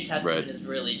 frankly. The New Testament is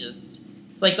really just,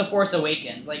 it's like The Force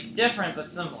Awakens, like, different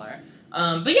but similar.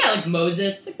 But yeah, like,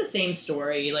 Moses, it's like the same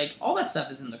story, like, all that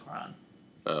stuff is in the Quran.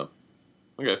 Oh,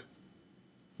 okay.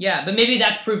 Yeah, but maybe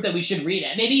that's proof that we should read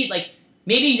it.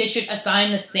 Maybe they should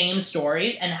assign the same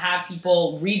stories and have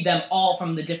people read them all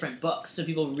from the different books so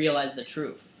people realize the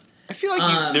truth. I feel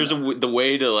like there's the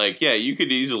way to, like, you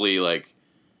could easily, like,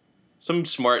 some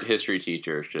smart history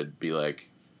teacher should be,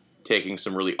 like, taking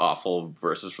some really awful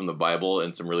verses from the Bible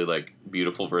and some really, like,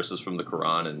 beautiful verses from the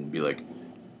Quran and be like,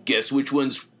 guess which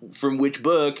one's from which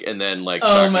book, and then like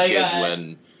Oh shock my the kids God.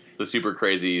 when the super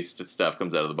crazy stuff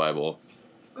comes out of the Bible.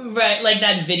 Right, like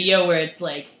that video where it's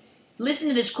like, listen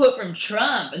to this quote from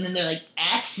Trump, and then they're like,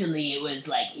 actually, it was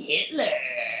like Hitler.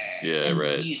 Yeah, and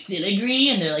right. Do you still agree?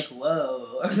 And they're like,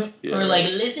 whoa. Yeah, or like,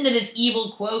 right. listen to this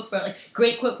evil quote, like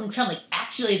great quote from Trump. Like,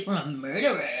 actually, it's from a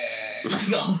murderer.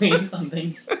 Like always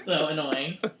something so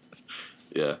annoying.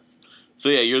 Yeah. So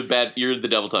yeah, you're the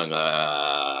devil tongue.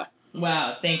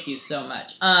 Wow, thank you so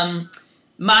much.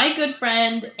 My good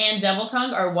friend and devil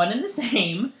tongue are one and the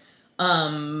same.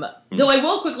 Though I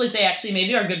will quickly say, actually,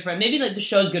 maybe our good friend, maybe like the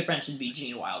show's good friend should be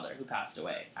Gene Wilder, who passed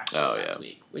away last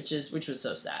week, which was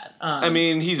so sad. I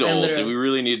mean, he's old. Do we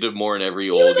really need to mourn every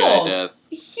old guy death?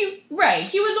 He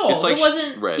was old. It's like, it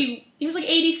wasn't. right. He was like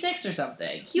 86 or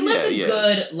something. He lived a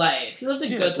good life. He lived a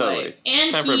good life,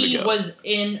 and he was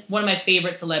in one of my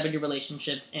favorite celebrity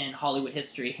relationships in Hollywood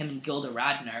history. Him and Gilda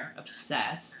Radner,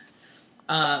 obsessed.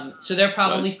 So they're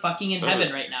probably fucking in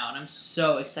heaven right now, and I'm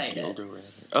so excited.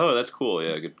 Oh, that's cool.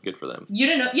 Yeah, good for them. You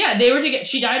didn't know? Yeah, they were together.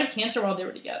 She died of cancer while they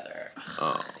were together.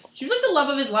 Oh. She was like the love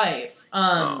of his life.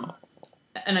 And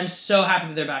I'm so happy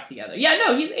that they're back together. Yeah,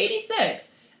 no, he's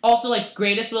 86. Also, like,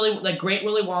 great Willy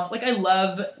Wonka. Like, I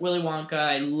love Willy Wonka.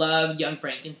 I love Young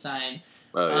Frankenstein.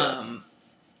 Oh,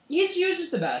 yeah. He was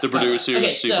just the best. The producer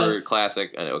is super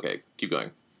classic. Okay, keep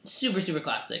going. Super, super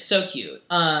classic. So cute.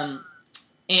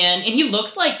 And he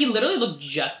literally looked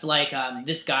just like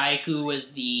this guy who was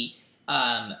the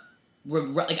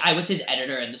like I was his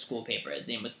editor in the school paper. His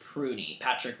name was Pruny,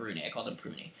 Patrick Rooney. I called him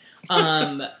Pruny.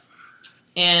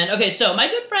 And okay, so my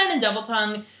good friend and Devil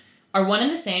Tongue are one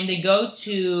and the same. They go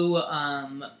to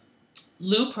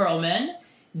Lou Pearlman,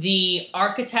 the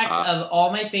architect of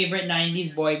all my favorite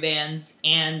 '90s boy bands,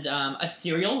 and a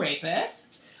serial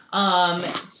rapist.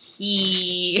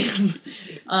 He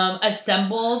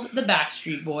assembled the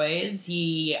Backstreet Boys.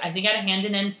 He, I think, had a hand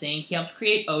in NSYNC. He helped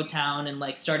create O-Town and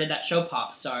like started that show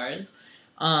Pop Stars,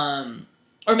 or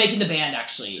making the band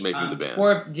actually. Making the band.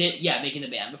 Making the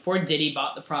band before Diddy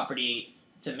bought the property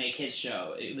to make his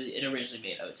show. It originally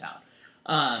made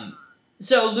O-Town.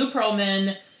 So Lou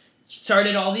Pearlman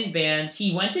started all these bands.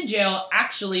 He went to jail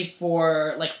actually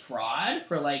for like fraud,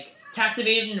 for like tax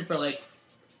evasion, and for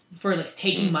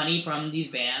taking money from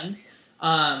these bands.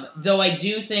 Though I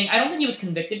don't think he was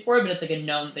convicted for it, but it's like a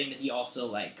known thing that he also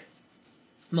like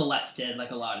molested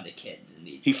like a lot of the kids in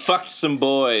these. He fucked some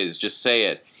boys. Just say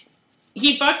it.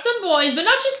 He fucked some boys, but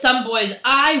not just some boys.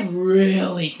 I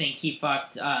really think he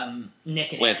fucked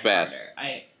Nick and Lance Aaron Bass.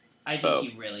 Carter. I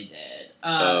think he really did.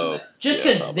 Just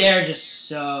because they're just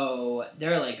so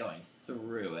they're like going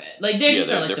through it. Like they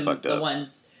just are like the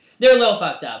ones. They're a little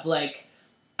fucked up. Like.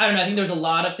 I don't know, I think there's a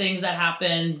lot of things that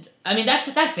happened. I mean, that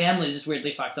family is just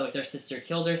weirdly fucked up. Like, their sister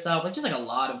killed herself. Like, just, like, a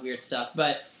lot of weird stuff.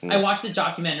 But I watched this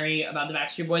documentary about the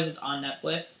Backstreet Boys. It's on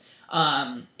Netflix.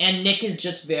 And Nick is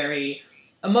just very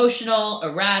emotional,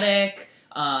 erratic.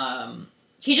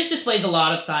 He just displays a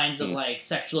lot of signs of, like,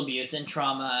 sexual abuse and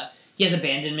trauma. He has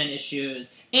abandonment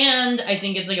issues. And I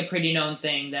think it's, like, a pretty known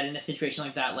thing that in a situation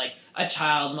like that, like, a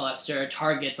child molester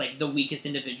targets, like, the weakest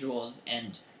individuals,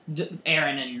 and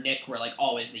Aaron and Nick were like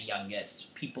always the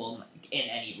youngest people in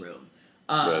any room.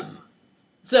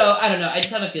 So I don't know. I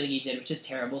just have a feeling he did, which is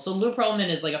terrible. So Lou Pearlman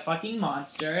is like a fucking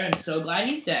monster, and I'm so glad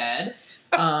he's dead.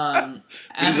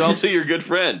 He's also your good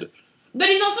friend. But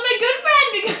he's also my good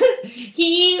friend because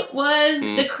he was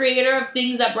the creator of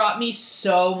things that brought me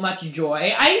so much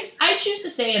joy. I choose to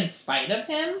say in spite of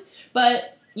him,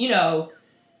 but you know.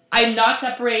 I'm not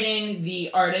separating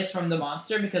the artist from the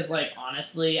monster because, like,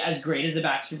 honestly, as great as the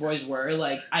Backstreet Boys were,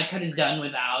 like, I could have done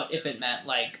without if it meant,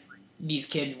 like, these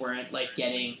kids weren't, like,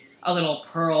 getting a little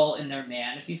pearl in their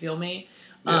man, if you feel me.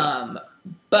 Yeah.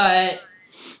 But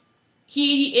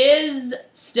he is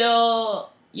still,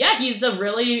 he's a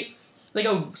really, like,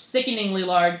 a sickeningly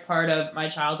large part of my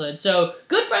childhood. So,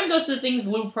 Good Friend goes to the things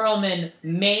Lou Pearlman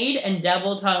made, and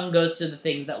Devil Tongue goes to the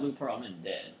things that Lou Pearlman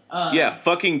did.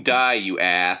 Fucking die, you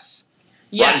ass.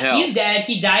 Yeah, he's dead.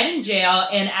 He died in jail,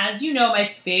 and as you know,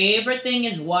 my favorite thing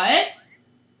is what?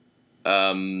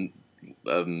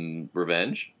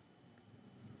 Revenge?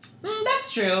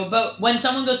 That's true, but when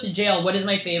someone goes to jail, what is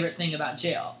my favorite thing about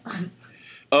jail?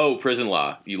 Prison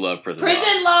law. You love prison law.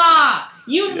 Prison law!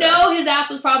 You know his ass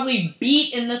was probably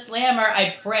beat in the slammer,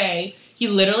 I pray. He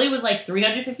literally was like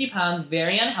 350 pounds,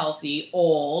 very unhealthy,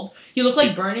 old. He looked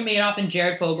like Bernie Madoff and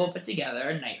Jared Fogle put together.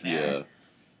 A nightmare.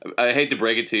 Yeah. I hate to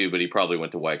break it to you, but he probably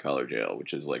went to white-collar jail,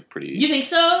 which is, like, pretty... You think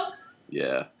so?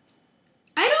 Yeah.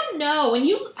 I don't know.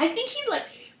 I think he, like...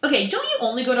 Okay, don't you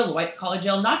only go to white collar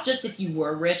jail, not just if you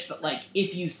were rich, but, like,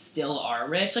 if you still are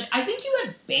rich? Like, I think you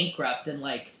went bankrupt and,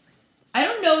 like, I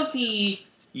don't know if he...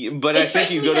 Yeah, but I think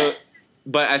you go to...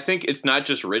 But I think it's not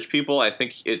just rich people. I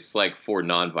think it's, like, for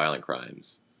non-violent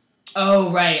crimes.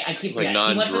 Oh, right. I keep forgetting.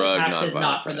 Like, he went for the taxes,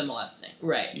 not for the molesting.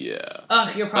 Right. Yeah.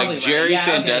 Ugh, you're probably like, Jerry right.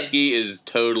 Sandusky is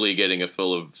totally getting a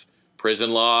fill of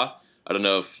prison law. I don't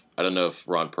know if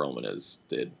Ron Perlman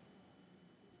did.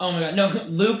 Oh my god, no,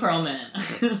 Lou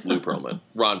Pearlman. Lou Pearlman.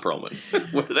 Ron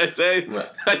Perlman. What did I say?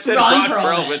 I said Ron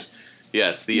Perlman.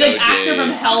 Yes, the OJ. actor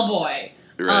from Hellboy.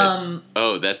 Right.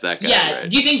 Oh, that's that guy. Yeah. Right.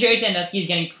 Do you think Jerry Sandusky is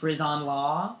getting prison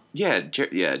law? Yeah,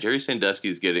 Jerry Sandusky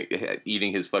is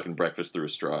eating his fucking breakfast through a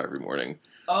straw every morning.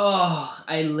 Oh,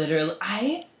 I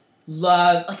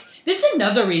love, like, this is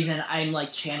another reason I'm,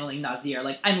 like, channeling Nazir.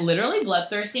 Like, I'm literally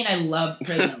bloodthirsty and I love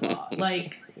prison law.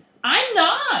 Like, I'm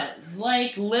Nas.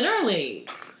 Like, literally.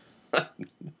 God,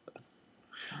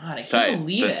 I can't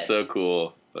believe That's so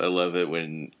cool. I love it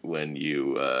when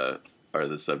you are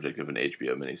the subject of an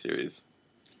HBO miniseries.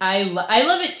 I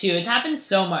love it too. It's happened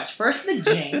so much. First the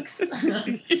Jinx.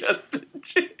 Yeah, the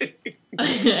Jinx.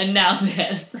 And now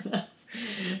this.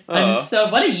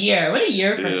 What a year. What a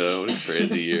year for me. Yeah, what a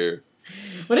crazy year.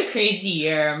 What a crazy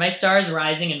year. My star is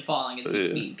rising and falling as we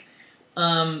speak.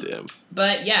 Damn.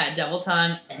 But yeah, Devil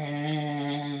Tongue.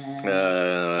 And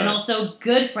also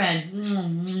Good Friend.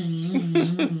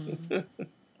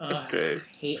 Okay. I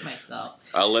hate myself.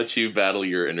 I'll let you battle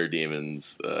your inner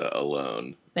demons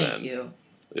alone. Thank you.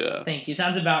 Yeah. Thank you.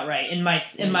 Sounds about right. In my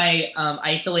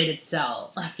isolated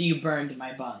cell after you burned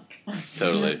my bunk.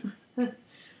 Totally.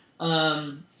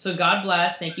 So God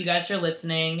bless. Thank you guys for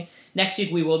listening. Next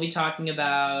week we will be talking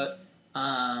about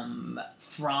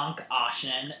Frank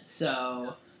Ocean.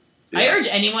 So I urge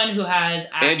anyone who has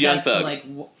access to like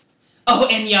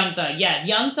and Young Thug. Yes,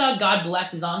 Young Thug, God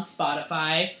bless, is on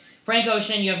Spotify. Frank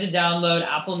Ocean, you have to download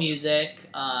Apple Music.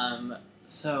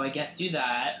 So I guess do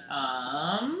that.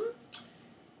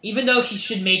 Even though he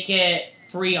should make it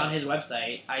free on his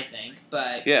website, I think.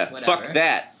 But yeah, whatever. Fuck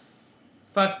that.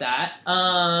 Fuck that.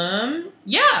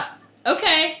 Yeah.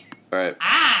 Okay. All right.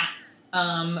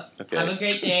 Okay. Have a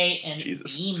great day and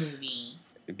Jesus. B-movie.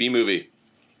 B-movie.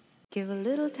 Give a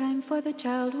little time for the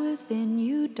child within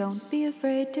you. Don't be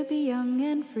afraid to be young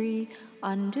and free.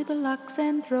 Undo the locks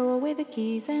and throw away the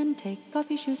keys and take off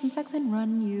your shoes and socks and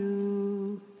run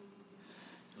you.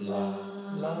 La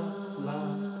la la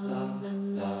la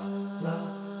la la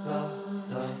la.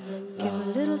 Give a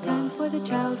little time for the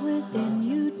child within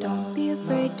you. Don't be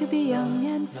afraid to be young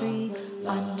and free.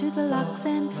 Undo the locks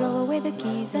and throw away the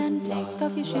keys and take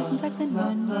off your shoes and socks and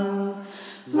run you.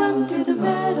 Run through the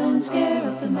meadow and scare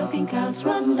up the milking cows.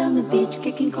 Run down the beach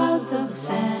kicking clouds of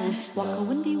sand. Walk a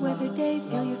windy weather day,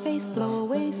 feel your face blow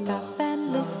away. Stop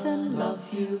and listen,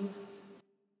 love you.